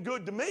He's been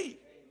good to me.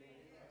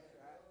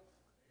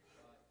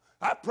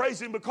 I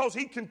praise Him because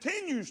He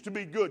continues to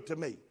be good to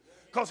me.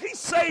 Because He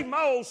saved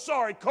my old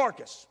sorry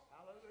carcass.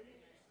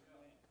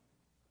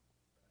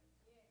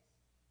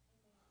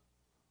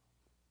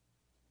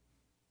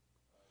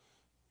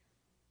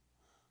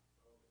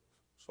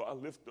 So I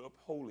lift up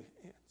holy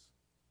hands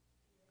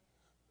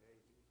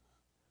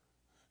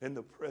in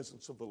the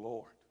presence of the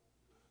Lord.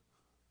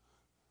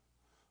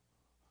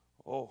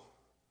 Oh,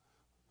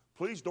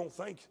 please don't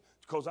think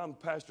because I'm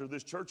pastor of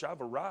this church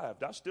I've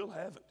arrived. I still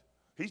haven't.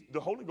 The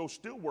Holy Ghost is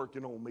still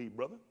working on me,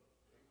 brother.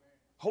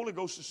 Holy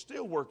Ghost is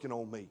still working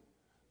on me.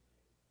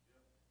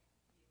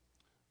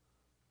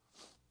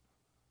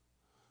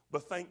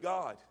 But thank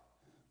God,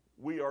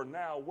 we are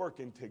now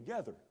working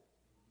together.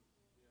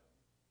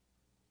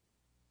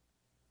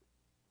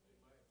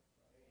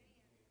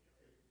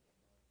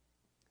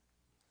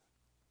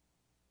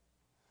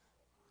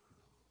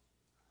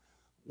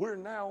 We're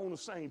now on the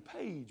same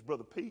page,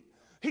 Brother Pete.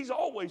 He's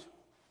always,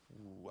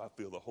 I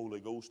feel the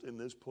Holy Ghost in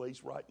this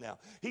place right now.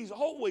 He's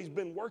always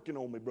been working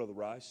on me, Brother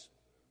Rice.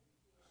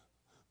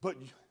 But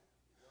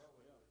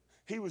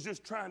he was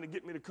just trying to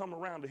get me to come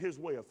around to his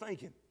way of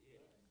thinking.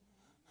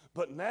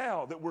 But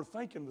now that we're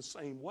thinking the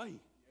same way,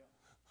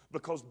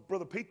 because,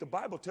 Brother Pete, the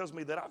Bible tells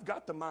me that I've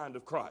got the mind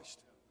of Christ.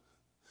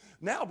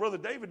 Now, Brother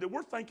David, that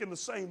we're thinking the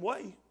same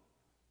way.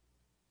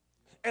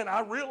 And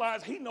I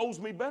realize he knows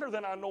me better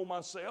than I know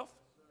myself.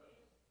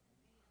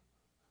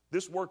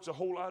 This works a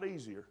whole lot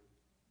easier.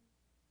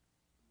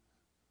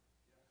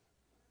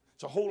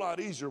 It's a whole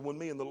lot easier when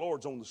me and the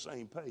Lord's on the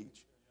same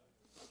page.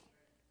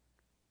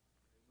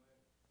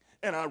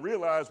 And I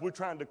realize we're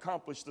trying to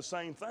accomplish the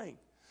same thing.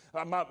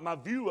 My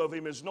view of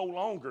him is no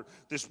longer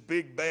this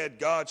big bad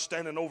God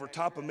standing over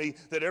top of me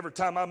that every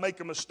time I make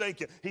a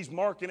mistake, he's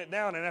marking it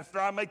down. And after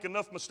I make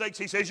enough mistakes,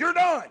 he says, "You're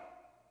done."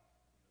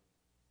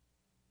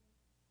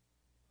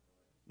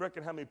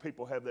 Reckon how many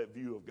people have that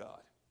view of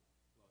God?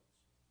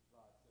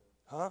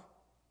 Huh?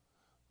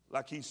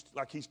 Like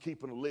he's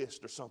keeping a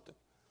list or something.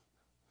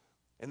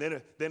 And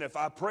then if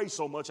I pray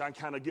so much, I can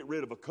kind of get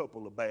rid of a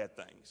couple of bad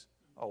things.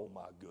 Oh,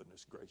 my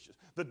goodness gracious.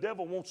 The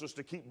devil wants us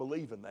to keep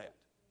believing that.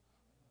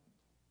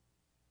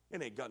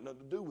 It ain't got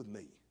nothing to do with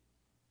me.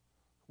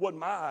 Wasn't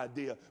my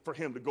idea for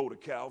him to go to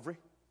Calvary.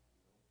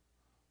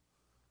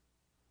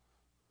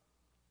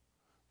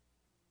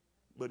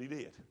 But he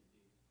did.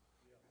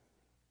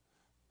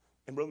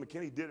 And Brother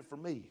McKinney did it for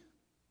me.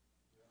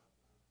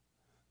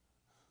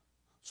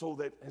 So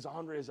that as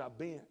ornery as I've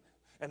been,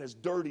 and as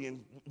dirty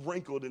and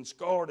wrinkled and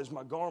scarred as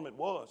my garment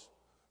was,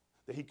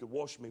 that he could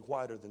wash me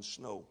whiter than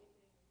snow.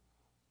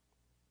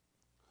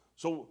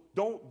 So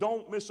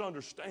don't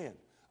misunderstand.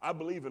 I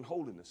believe in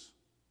holiness.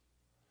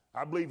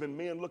 I believe in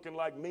men looking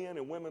like men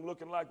and women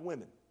looking like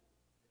women.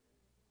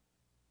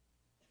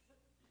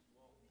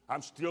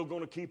 I'm still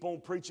going to keep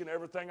on preaching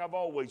everything I've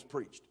always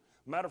preached.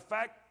 Matter of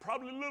fact,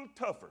 probably a little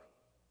tougher.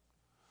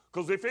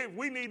 Because if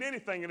we need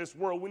anything in this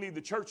world, we need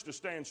the church to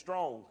stand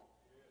strong.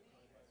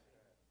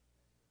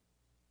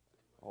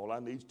 All I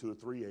need is 2 or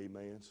 3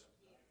 amens.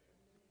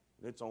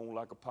 It's on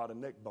like a pot of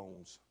neck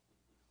bones.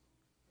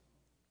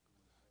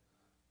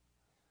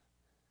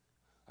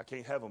 I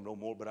can't have them no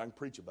more, but I can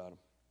preach about them.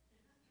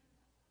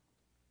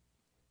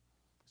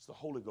 It's the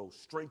Holy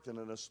Ghost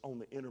strengthening us on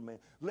the inner man.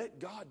 Let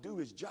God do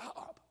his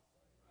job.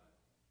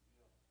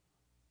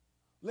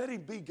 Let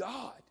him be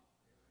God.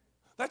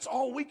 That's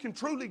all we can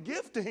truly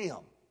give to him.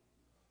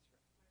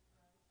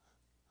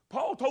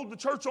 Paul told the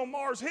church on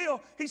Mars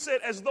Hill, he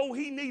said, as though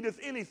he needeth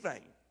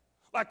anything.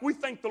 Like we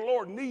think the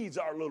Lord needs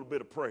our little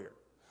bit of prayer.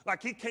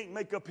 Like he can't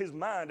make up his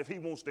mind if he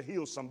wants to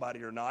heal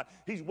somebody or not.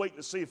 He's waiting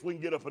to see if we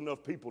can get up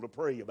enough people to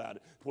pray about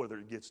it, whether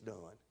it gets done.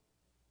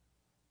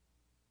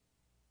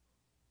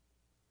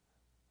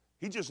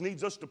 He just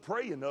needs us to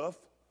pray enough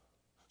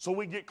so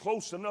we get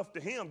close enough to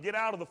him, get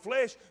out of the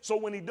flesh, so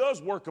when he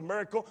does work a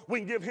miracle, we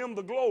can give him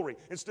the glory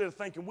instead of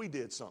thinking we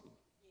did something.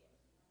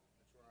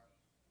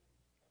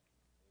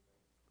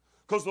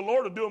 Because the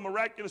Lord will do a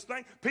miraculous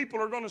thing.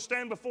 People are going to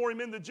stand before him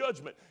in the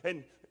judgment.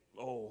 And,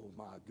 oh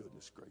my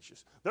goodness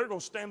gracious, they're going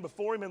to stand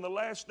before him in the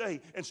last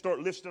day and start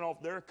listing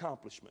off their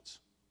accomplishments.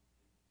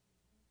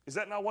 Is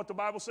that not what the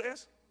Bible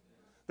says?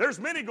 There's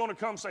many going to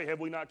come and say, have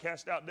we not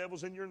cast out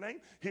devils in your name,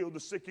 healed the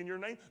sick in your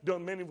name,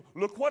 done many,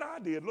 look what I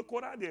did, look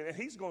what I did. And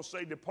he's going to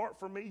say, depart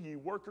from me, ye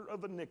worker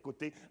of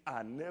iniquity,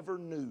 I never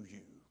knew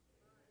you.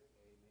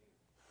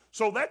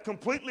 So that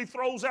completely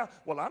throws out,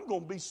 well, I'm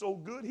going to be so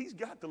good, he's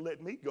got to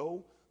let me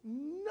go.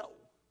 No.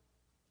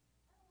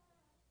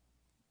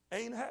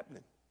 Ain't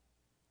happening.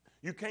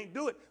 You can't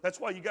do it. That's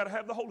why you got to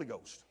have the Holy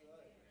Ghost.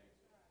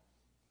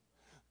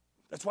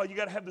 That's why you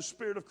got to have the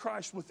Spirit of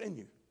Christ within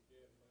you.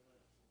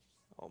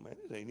 Oh, man,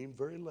 it ain't even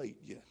very late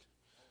yet.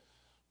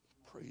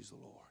 Praise the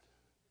Lord.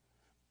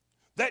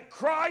 That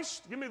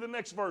Christ, give me the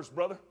next verse,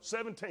 brother,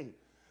 17.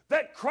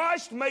 That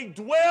Christ may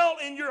dwell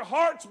in your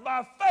hearts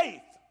by faith.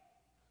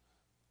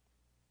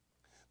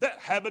 That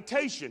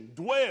habitation,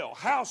 dwell,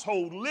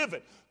 household,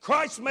 living.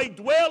 Christ may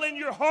dwell in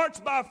your hearts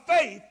by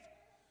faith.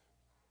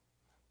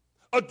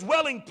 A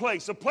dwelling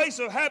place, a place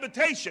of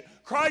habitation.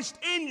 Christ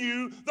in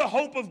you, the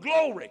hope of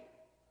glory.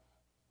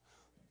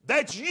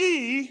 That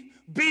ye,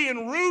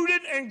 being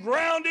rooted and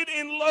grounded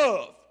in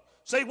love.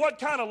 Say, what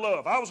kind of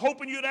love? I was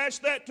hoping you'd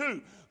ask that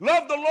too.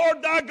 Love the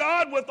Lord thy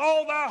God with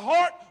all thy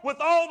heart, with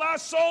all thy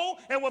soul,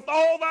 and with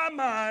all thy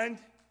mind.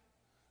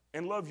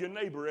 And love your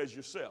neighbor as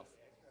yourself.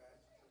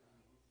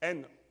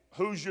 And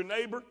who's your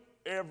neighbor?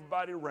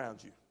 Everybody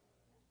around you.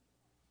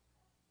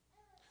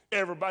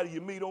 Everybody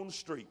you meet on the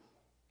street.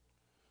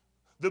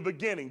 The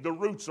beginning, the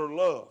roots are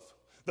love.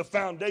 The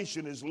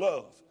foundation is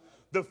love.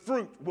 The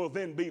fruit will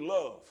then be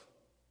love.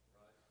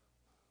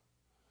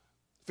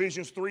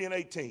 Ephesians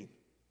 3:18.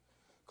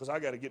 Because I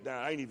got to get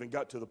down. I ain't even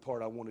got to the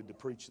part I wanted to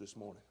preach this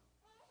morning.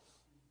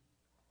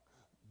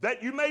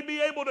 That you may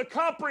be able to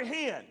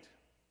comprehend.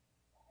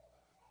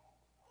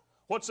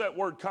 What's that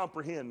word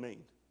comprehend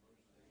mean?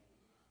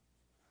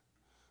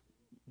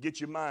 Get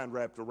your mind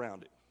wrapped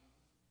around it.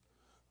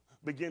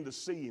 Begin to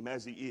see him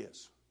as he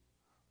is.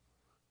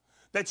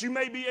 That you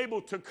may be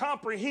able to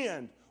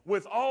comprehend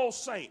with all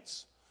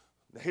saints.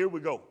 Now here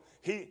we go.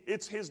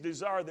 It's his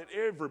desire that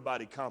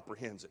everybody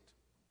comprehends it.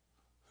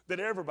 That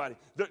everybody,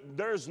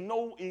 there's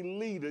no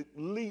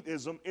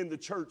elitism in the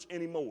church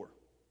anymore.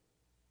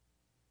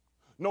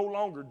 No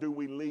longer do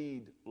we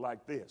lead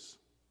like this,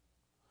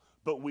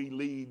 but we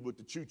lead with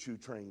the choo-choo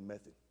train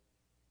method.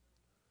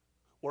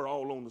 We're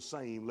all on the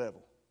same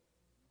level.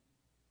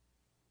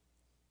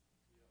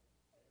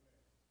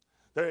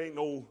 There ain't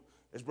no,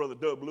 as Brother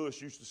Doug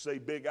Lewis used to say,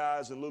 big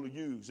I's and little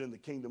U's in the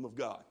kingdom of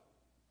God.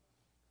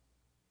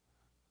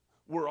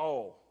 We're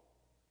all.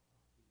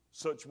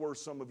 Such were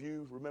some of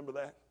you. Remember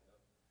that?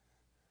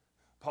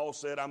 Paul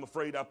said, I'm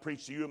afraid I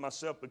preach to you and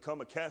myself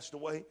become a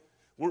castaway.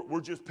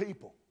 We're just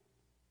people.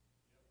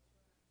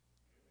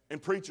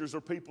 And preachers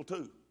are people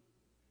too.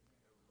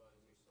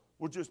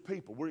 We're just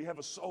people. We have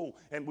a soul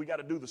and we got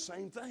to do the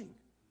same thing.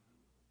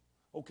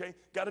 Okay?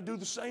 Got to do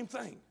the same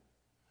thing.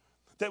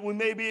 That we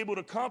may be able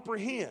to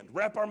comprehend,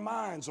 wrap our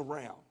minds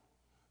around.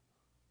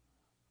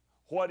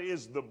 What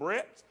is the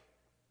breadth?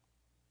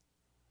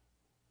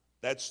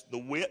 That's the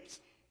width,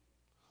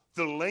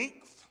 the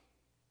length,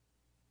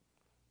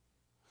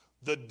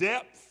 the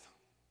depth,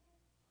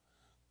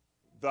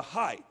 the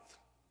height.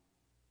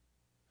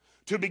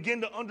 To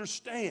begin to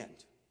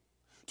understand,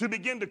 to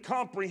begin to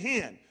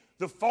comprehend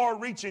the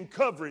far-reaching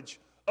coverage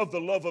of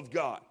the love of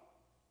God.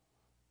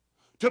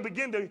 To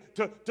begin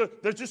to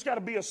there's just got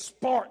to be a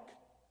spark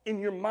in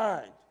your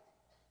mind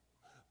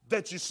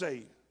that you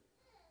say,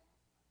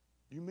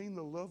 you mean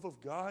the love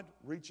of God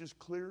reaches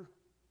clear?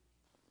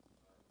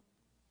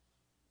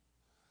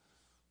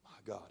 My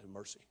God in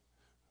mercy.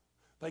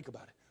 Think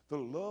about it. The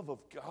love of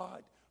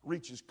God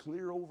reaches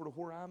clear over to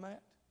where I'm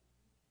at.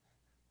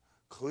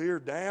 Clear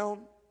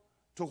down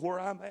to where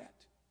I'm at.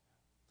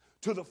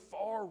 To the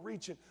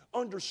far-reaching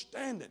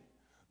understanding,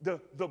 the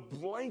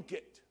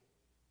blanket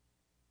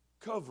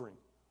covering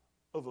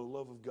of the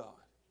love of God.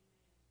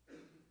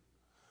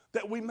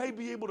 That we may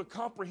be able to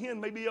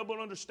comprehend, may be able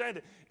to understand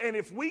it. And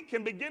if we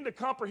can begin to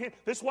comprehend,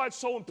 this is why it's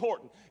so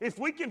important. If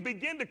we can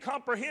begin to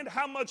comprehend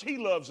how much he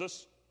loves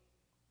us,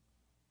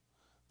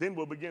 then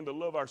we'll begin to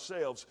love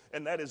ourselves.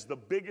 And that is the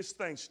biggest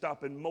thing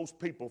stopping most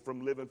people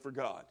from living for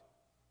God.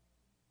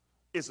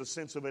 Is a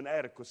sense of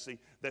inadequacy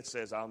that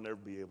says, I'll never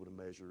be able to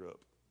measure up.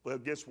 Well,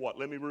 guess what?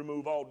 Let me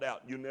remove all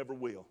doubt. You never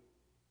will.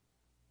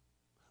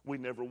 We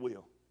never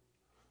will.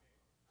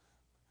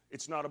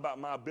 It's not about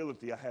my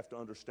ability, I have to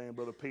understand,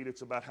 Brother Pete.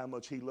 It's about how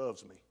much he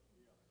loves me.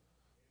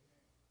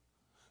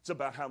 It's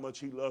about how much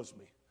he loves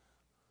me.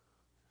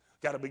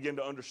 Got to begin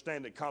to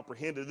understand it,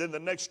 comprehend it. Then the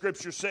next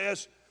scripture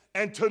says,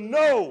 and to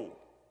know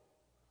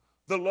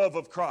the love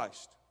of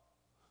Christ,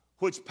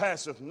 which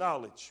passeth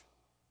knowledge,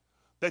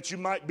 that you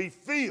might be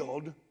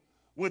filled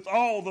with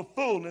all the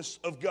fullness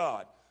of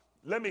God.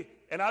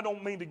 And I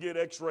don't mean to get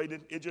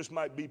X-rated, it just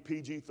might be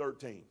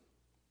PG-13.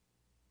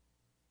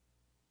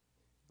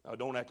 Now,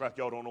 don't act like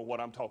y'all don't know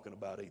what I'm talking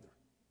about either.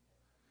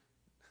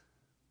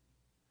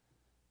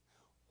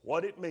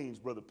 What it means,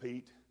 Brother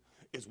Pete,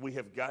 is we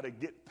have got to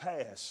get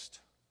past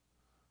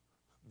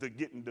the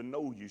getting to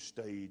know you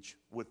stage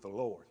with the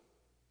Lord.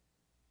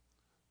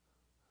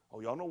 Oh,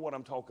 y'all know what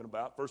I'm talking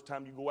about. First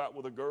time you go out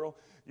with a girl,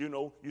 you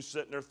know, you're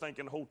sitting there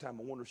thinking the whole time,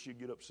 I wonder if she'd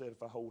get upset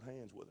if I hold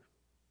hands with her.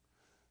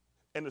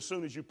 And as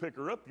soon as you pick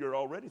her up, you're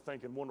already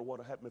thinking, wonder what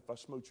will happen if I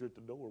smooch her at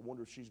the door.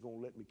 Wonder if she's going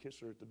to let me kiss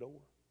her at the door.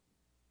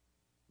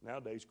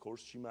 Nowadays, of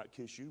course, she might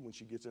kiss you when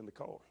she gets in the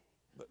car.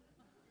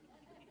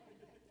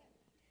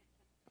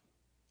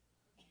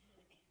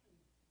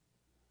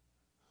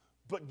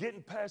 But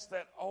getting past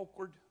that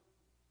awkward,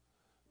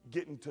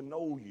 getting to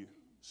know you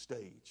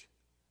stage.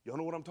 Y'all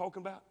know what I'm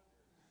talking about?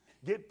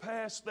 Get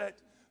past that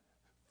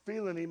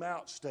feeling him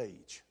out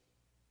stage.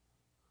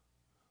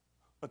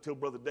 Until,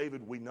 Brother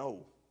David, we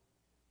know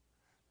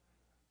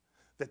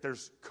that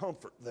there's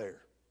comfort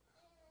there.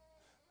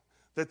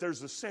 That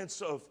there's a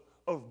sense of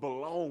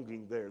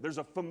belonging there. There's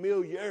a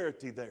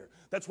familiarity there.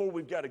 That's where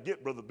we've got to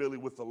get, Brother Billy,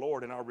 with the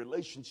Lord and our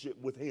relationship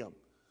with him.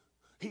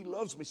 He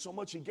loves me so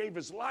much, he gave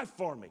his life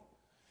for me.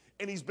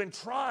 And he's been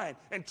trying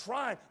and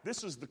trying.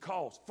 This is the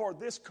cause. For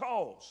this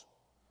cause.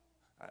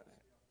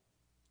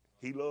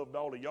 He loved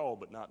all of y'all,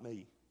 but not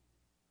me.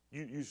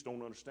 You just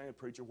don't understand,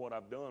 preacher, what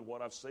I've done,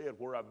 what I've said,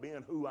 where I've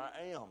been, who I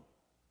am.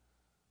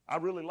 I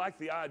really like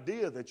the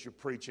idea that you're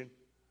preaching,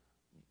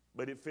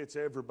 but it fits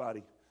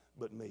everybody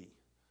but me.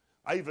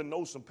 I even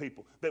know some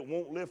people that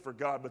won't live for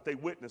God, but they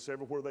witness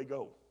everywhere they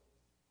go.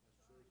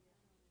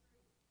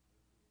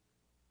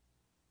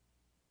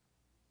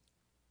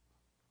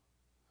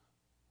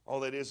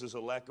 All that is a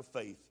lack of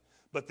faith.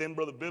 But then,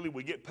 Brother Billy,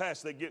 we get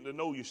past that getting to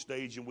know you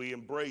stage and we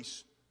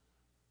embrace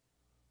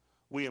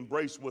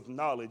with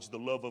knowledge the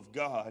love of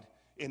God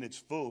in its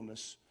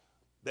fullness,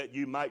 that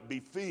you might be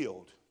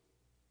filled.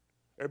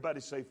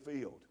 Everybody say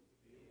filled.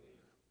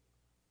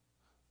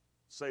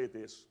 Say it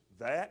this.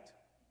 That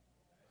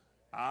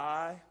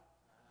I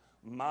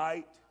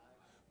might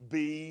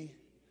be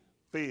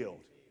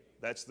filled.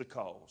 That's the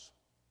cause.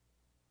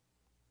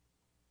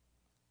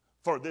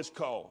 For this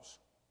cause,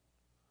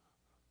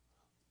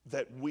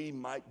 that we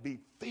might be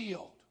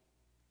filled.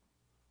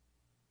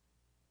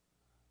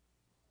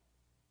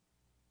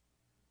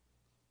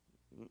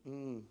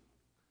 No.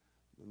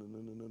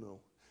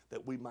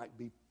 That we might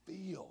be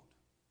filled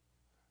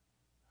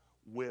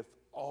with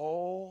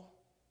all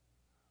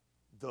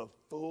the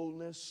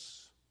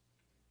fullness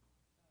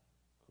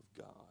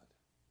of God.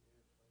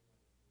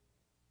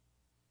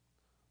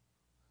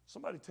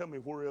 Somebody tell me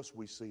where else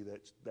we see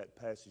that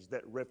passage,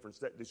 that reference,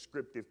 that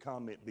descriptive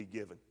comment be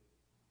given.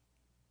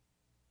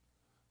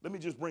 Let me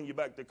just bring you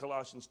back to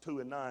Colossians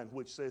 2:9,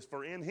 which says,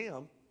 for in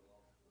him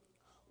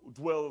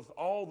dwelleth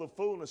all the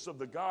fullness of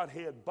the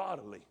Godhead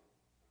bodily.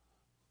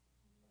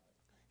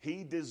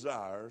 He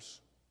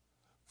desires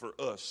for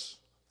us,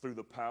 through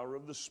the power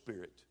of the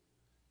Spirit,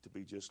 to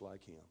be just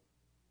like him.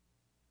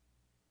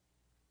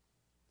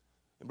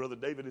 And Brother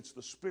David, it's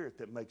the Spirit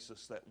that makes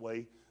us that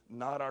way,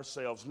 not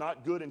ourselves,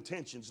 not good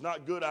intentions,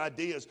 not good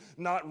ideas,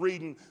 not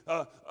reading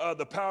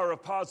the power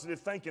of positive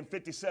thinking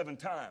 57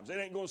 times. It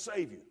ain't going to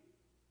save you.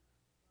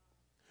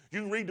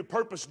 You can read The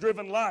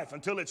Purpose-Driven Life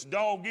until it's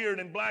dog-eared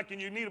and black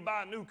and you need to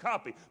buy a new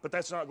copy, but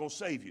that's not going to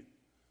save you.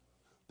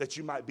 That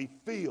you might be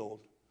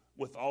filled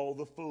with all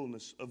the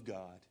fullness of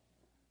God.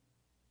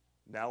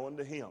 Now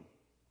unto him.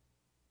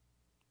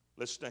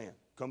 Let's stand.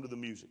 Come to the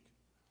music.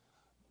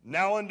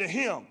 Now unto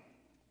him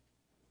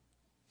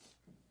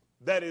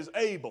that is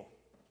able.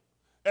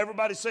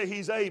 Everybody say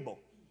he's able.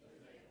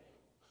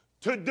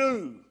 To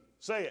do.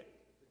 Say it.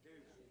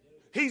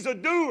 He's a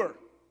doer.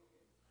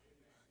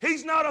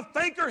 He's not a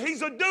thinker,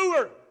 he's a doer.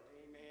 Amen.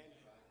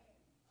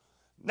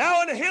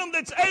 Now unto him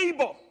that's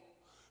able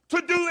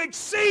to do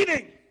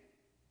exceeding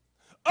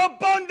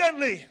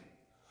abundantly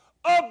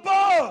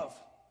above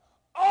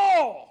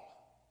all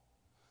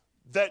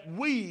that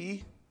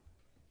we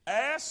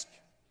ask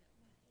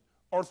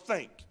or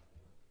think,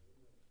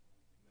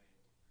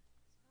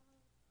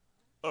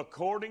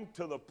 according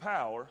to the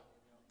power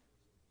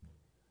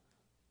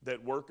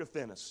that worketh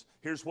in us.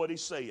 Here's what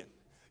he's saying.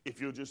 If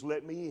you'll just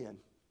let me in,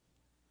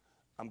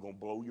 I'm going to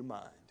blow your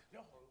mind.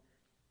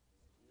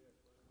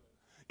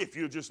 If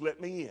you'll just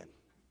let me in,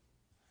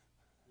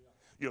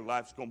 your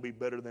life's going to be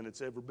better than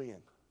it's ever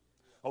been.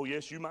 Oh,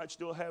 yes, you might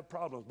still have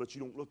problems, but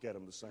you don't look at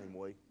them the same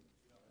way.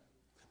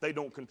 They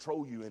don't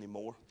control you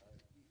anymore.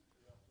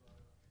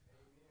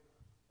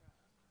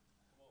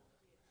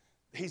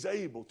 He's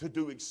able to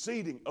do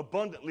exceeding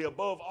abundantly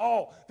above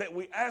all that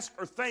we ask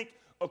or think,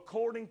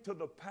 according to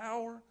the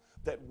power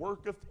that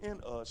worketh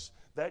in us.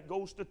 That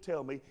goes to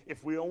tell me,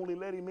 if we only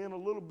let him in a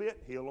little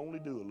bit, he'll only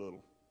do a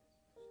little.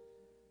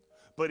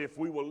 But if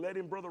we will let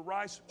him, Brother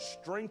Rice,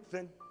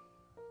 strengthen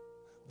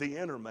the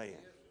inner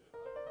man,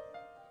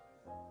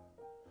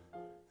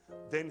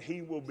 then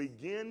he will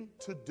begin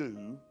to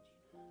do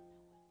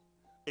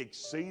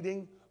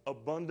exceeding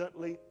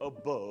abundantly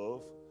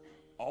above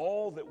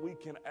all that we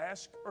can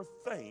ask or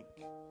think,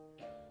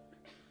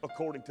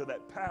 according to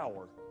that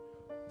power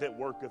that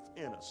worketh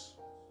in us.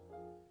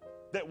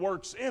 That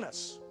works in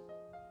us.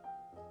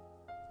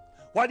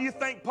 Why do you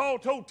think Paul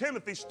told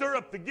Timothy, stir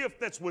up the gift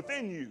that's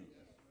within you?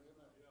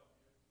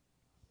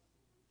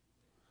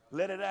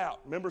 Let it out.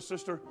 Remember,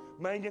 Sister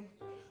Mangan?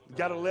 You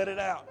got to let it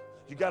out.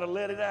 You got to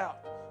let it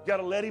out. You got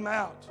to let him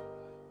out.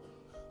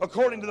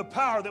 According to the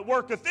power that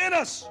worketh in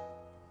us.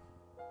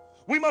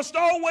 We must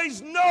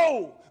always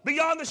know,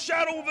 beyond the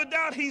shadow of a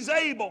doubt, he's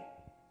able.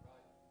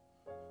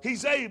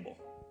 He's able.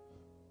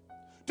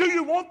 Do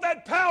you want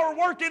that power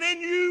working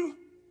in you?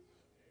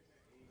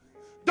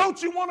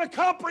 Don't you want to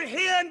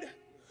comprehend?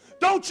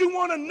 Don't you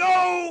want to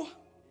know?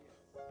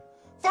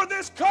 For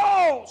this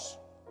cause.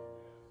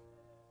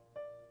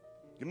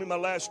 Give me my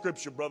last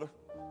scripture, brother.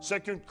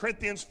 2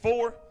 Corinthians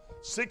 4,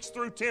 6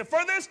 through 10.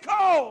 For this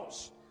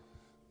cause,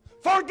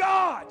 for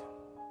God,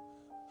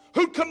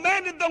 who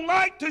commanded the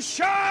light to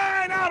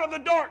shine out of the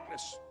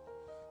darkness,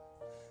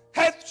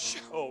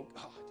 hath, oh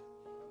God.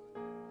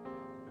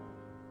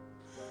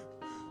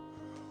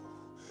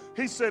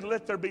 He said,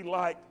 let there be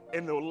light,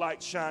 and the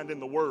light shined in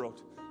the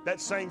world.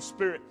 That same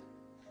Spirit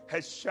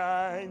has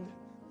shined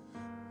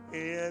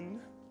in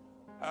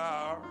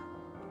our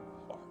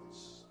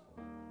hearts.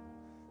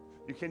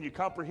 Can you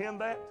comprehend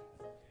that?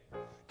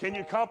 Can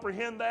you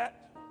comprehend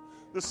that?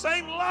 The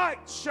same light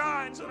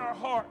shines in our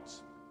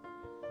hearts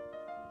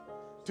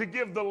to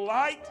give the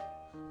light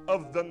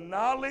of the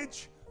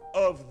knowledge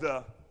of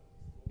the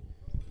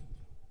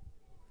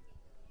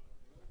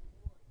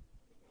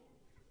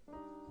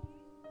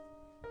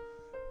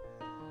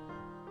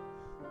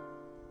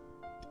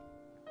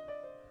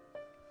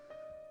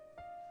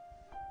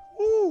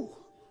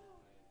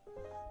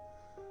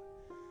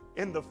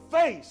in the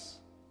face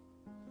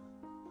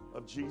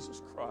of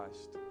Jesus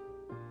Christ.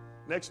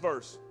 Next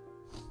verse.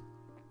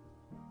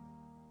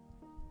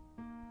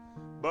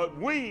 But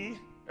we,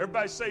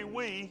 everybody say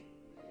we,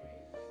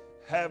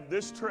 have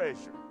this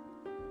treasure.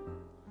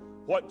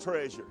 What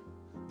treasure?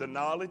 the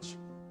knowledge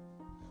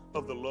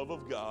of the love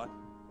of God,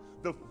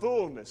 the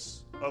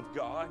fullness of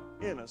God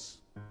in us,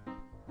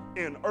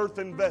 in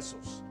earthen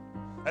vessels.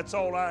 That's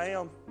all I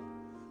am.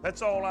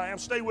 That's all I am.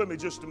 Stay with me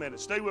just a minute.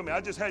 Stay with me. I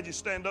just had you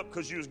stand up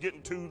because you was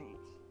getting too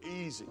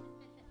easy.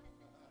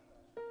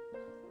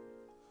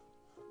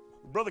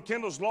 Brother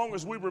Kendall, as long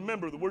as we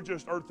remember that we're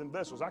just earthen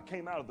vessels. I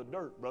came out of the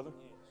dirt, brother.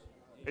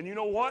 And you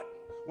know what?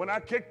 When I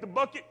kick the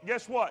bucket,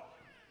 guess what?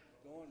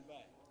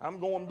 I'm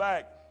going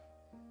back.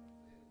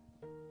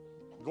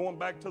 Going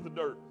back to the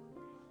dirt.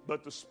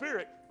 But the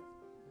Spirit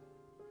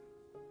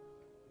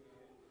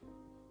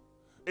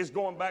is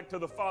going back to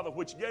the Father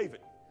which gave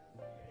it.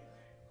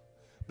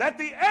 That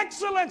the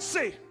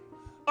excellency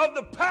of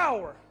the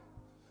power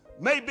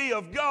may be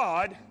of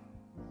God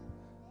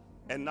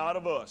and not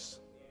of us.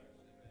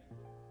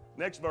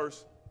 Next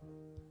verse.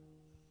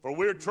 For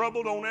we're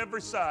troubled on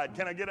every side.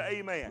 Can I get an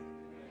amen?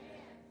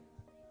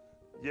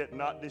 Yet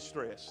not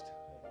distressed.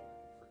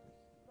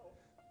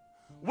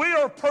 We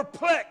are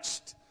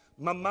perplexed.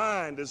 My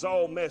mind is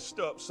all messed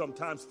up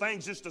sometimes.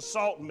 Things just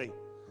assault me.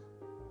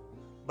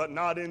 But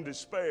not in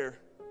despair.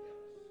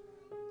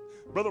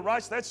 Brother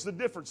Rice, that's the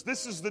difference.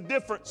 This is the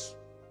difference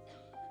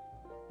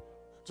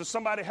to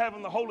somebody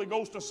having the Holy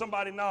Ghost and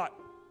somebody not.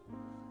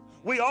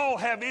 We all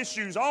have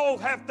issues, all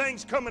have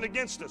things coming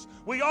against us.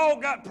 We all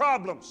got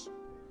problems.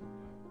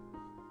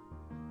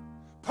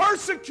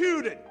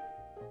 Persecuted,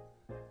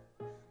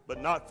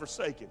 but not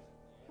forsaken.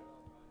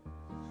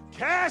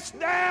 Cast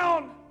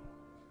down,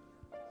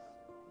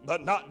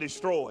 but not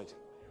destroyed.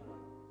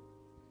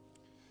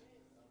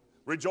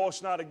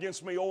 Rejoice not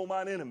against me, O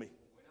mine enemy,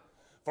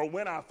 for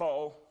when I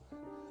fall,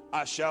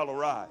 I shall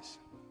arise.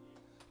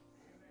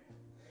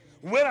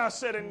 When I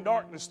sit in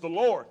darkness, the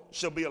Lord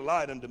shall be a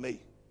light unto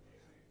me.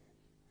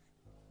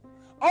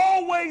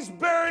 Always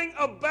bearing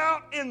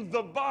about in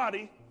the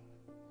body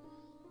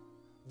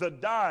the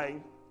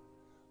dying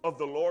of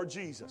the Lord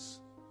Jesus,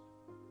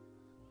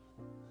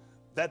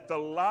 that the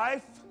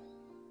life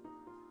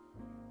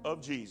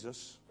of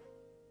Jesus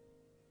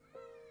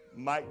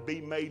might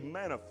be made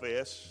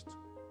manifest.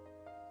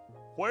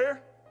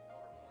 Where?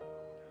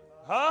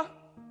 Huh?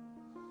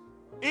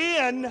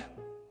 In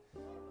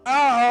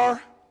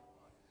our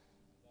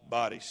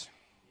bodies.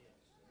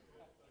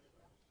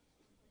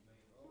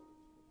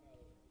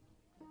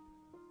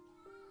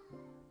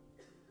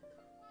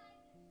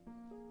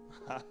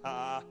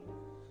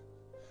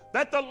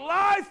 That the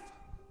life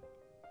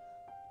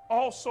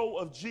also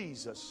of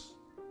Jesus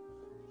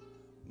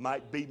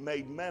might be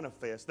made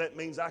manifest. That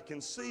means I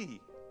can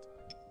see.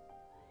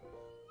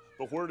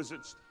 But where does it?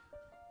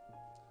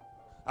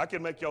 I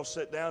can make y'all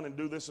sit down and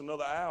do this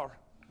another hour.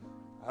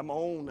 I'm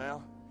on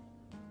now.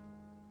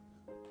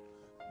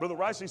 Brother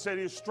Rice, he said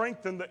he has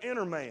strengthened the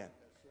inner man.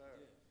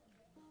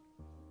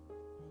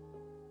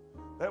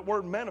 That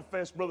word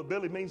manifest, Brother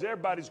Billy, means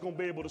everybody's going to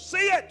be able to see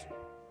it.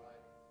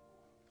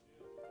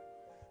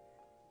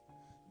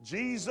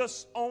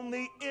 Jesus on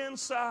the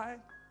inside,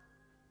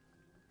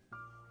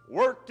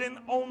 working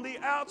on the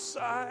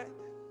outside.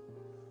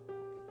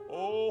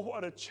 Oh,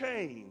 what a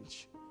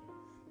change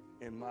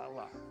in my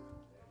life.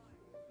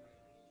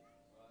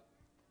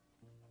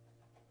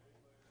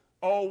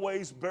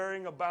 Always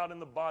bearing about in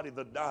the body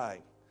the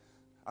dying.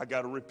 I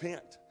got to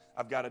repent.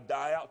 I've got to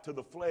die out to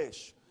the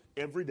flesh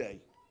every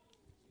day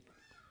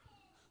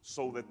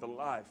so that the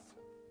life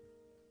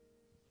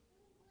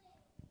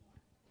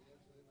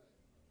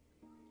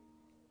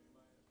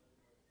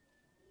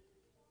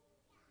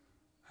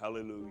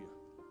hallelujah.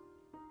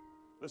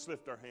 Let's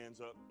lift our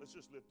hands up. Let's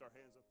just lift our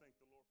hands up. Thank you.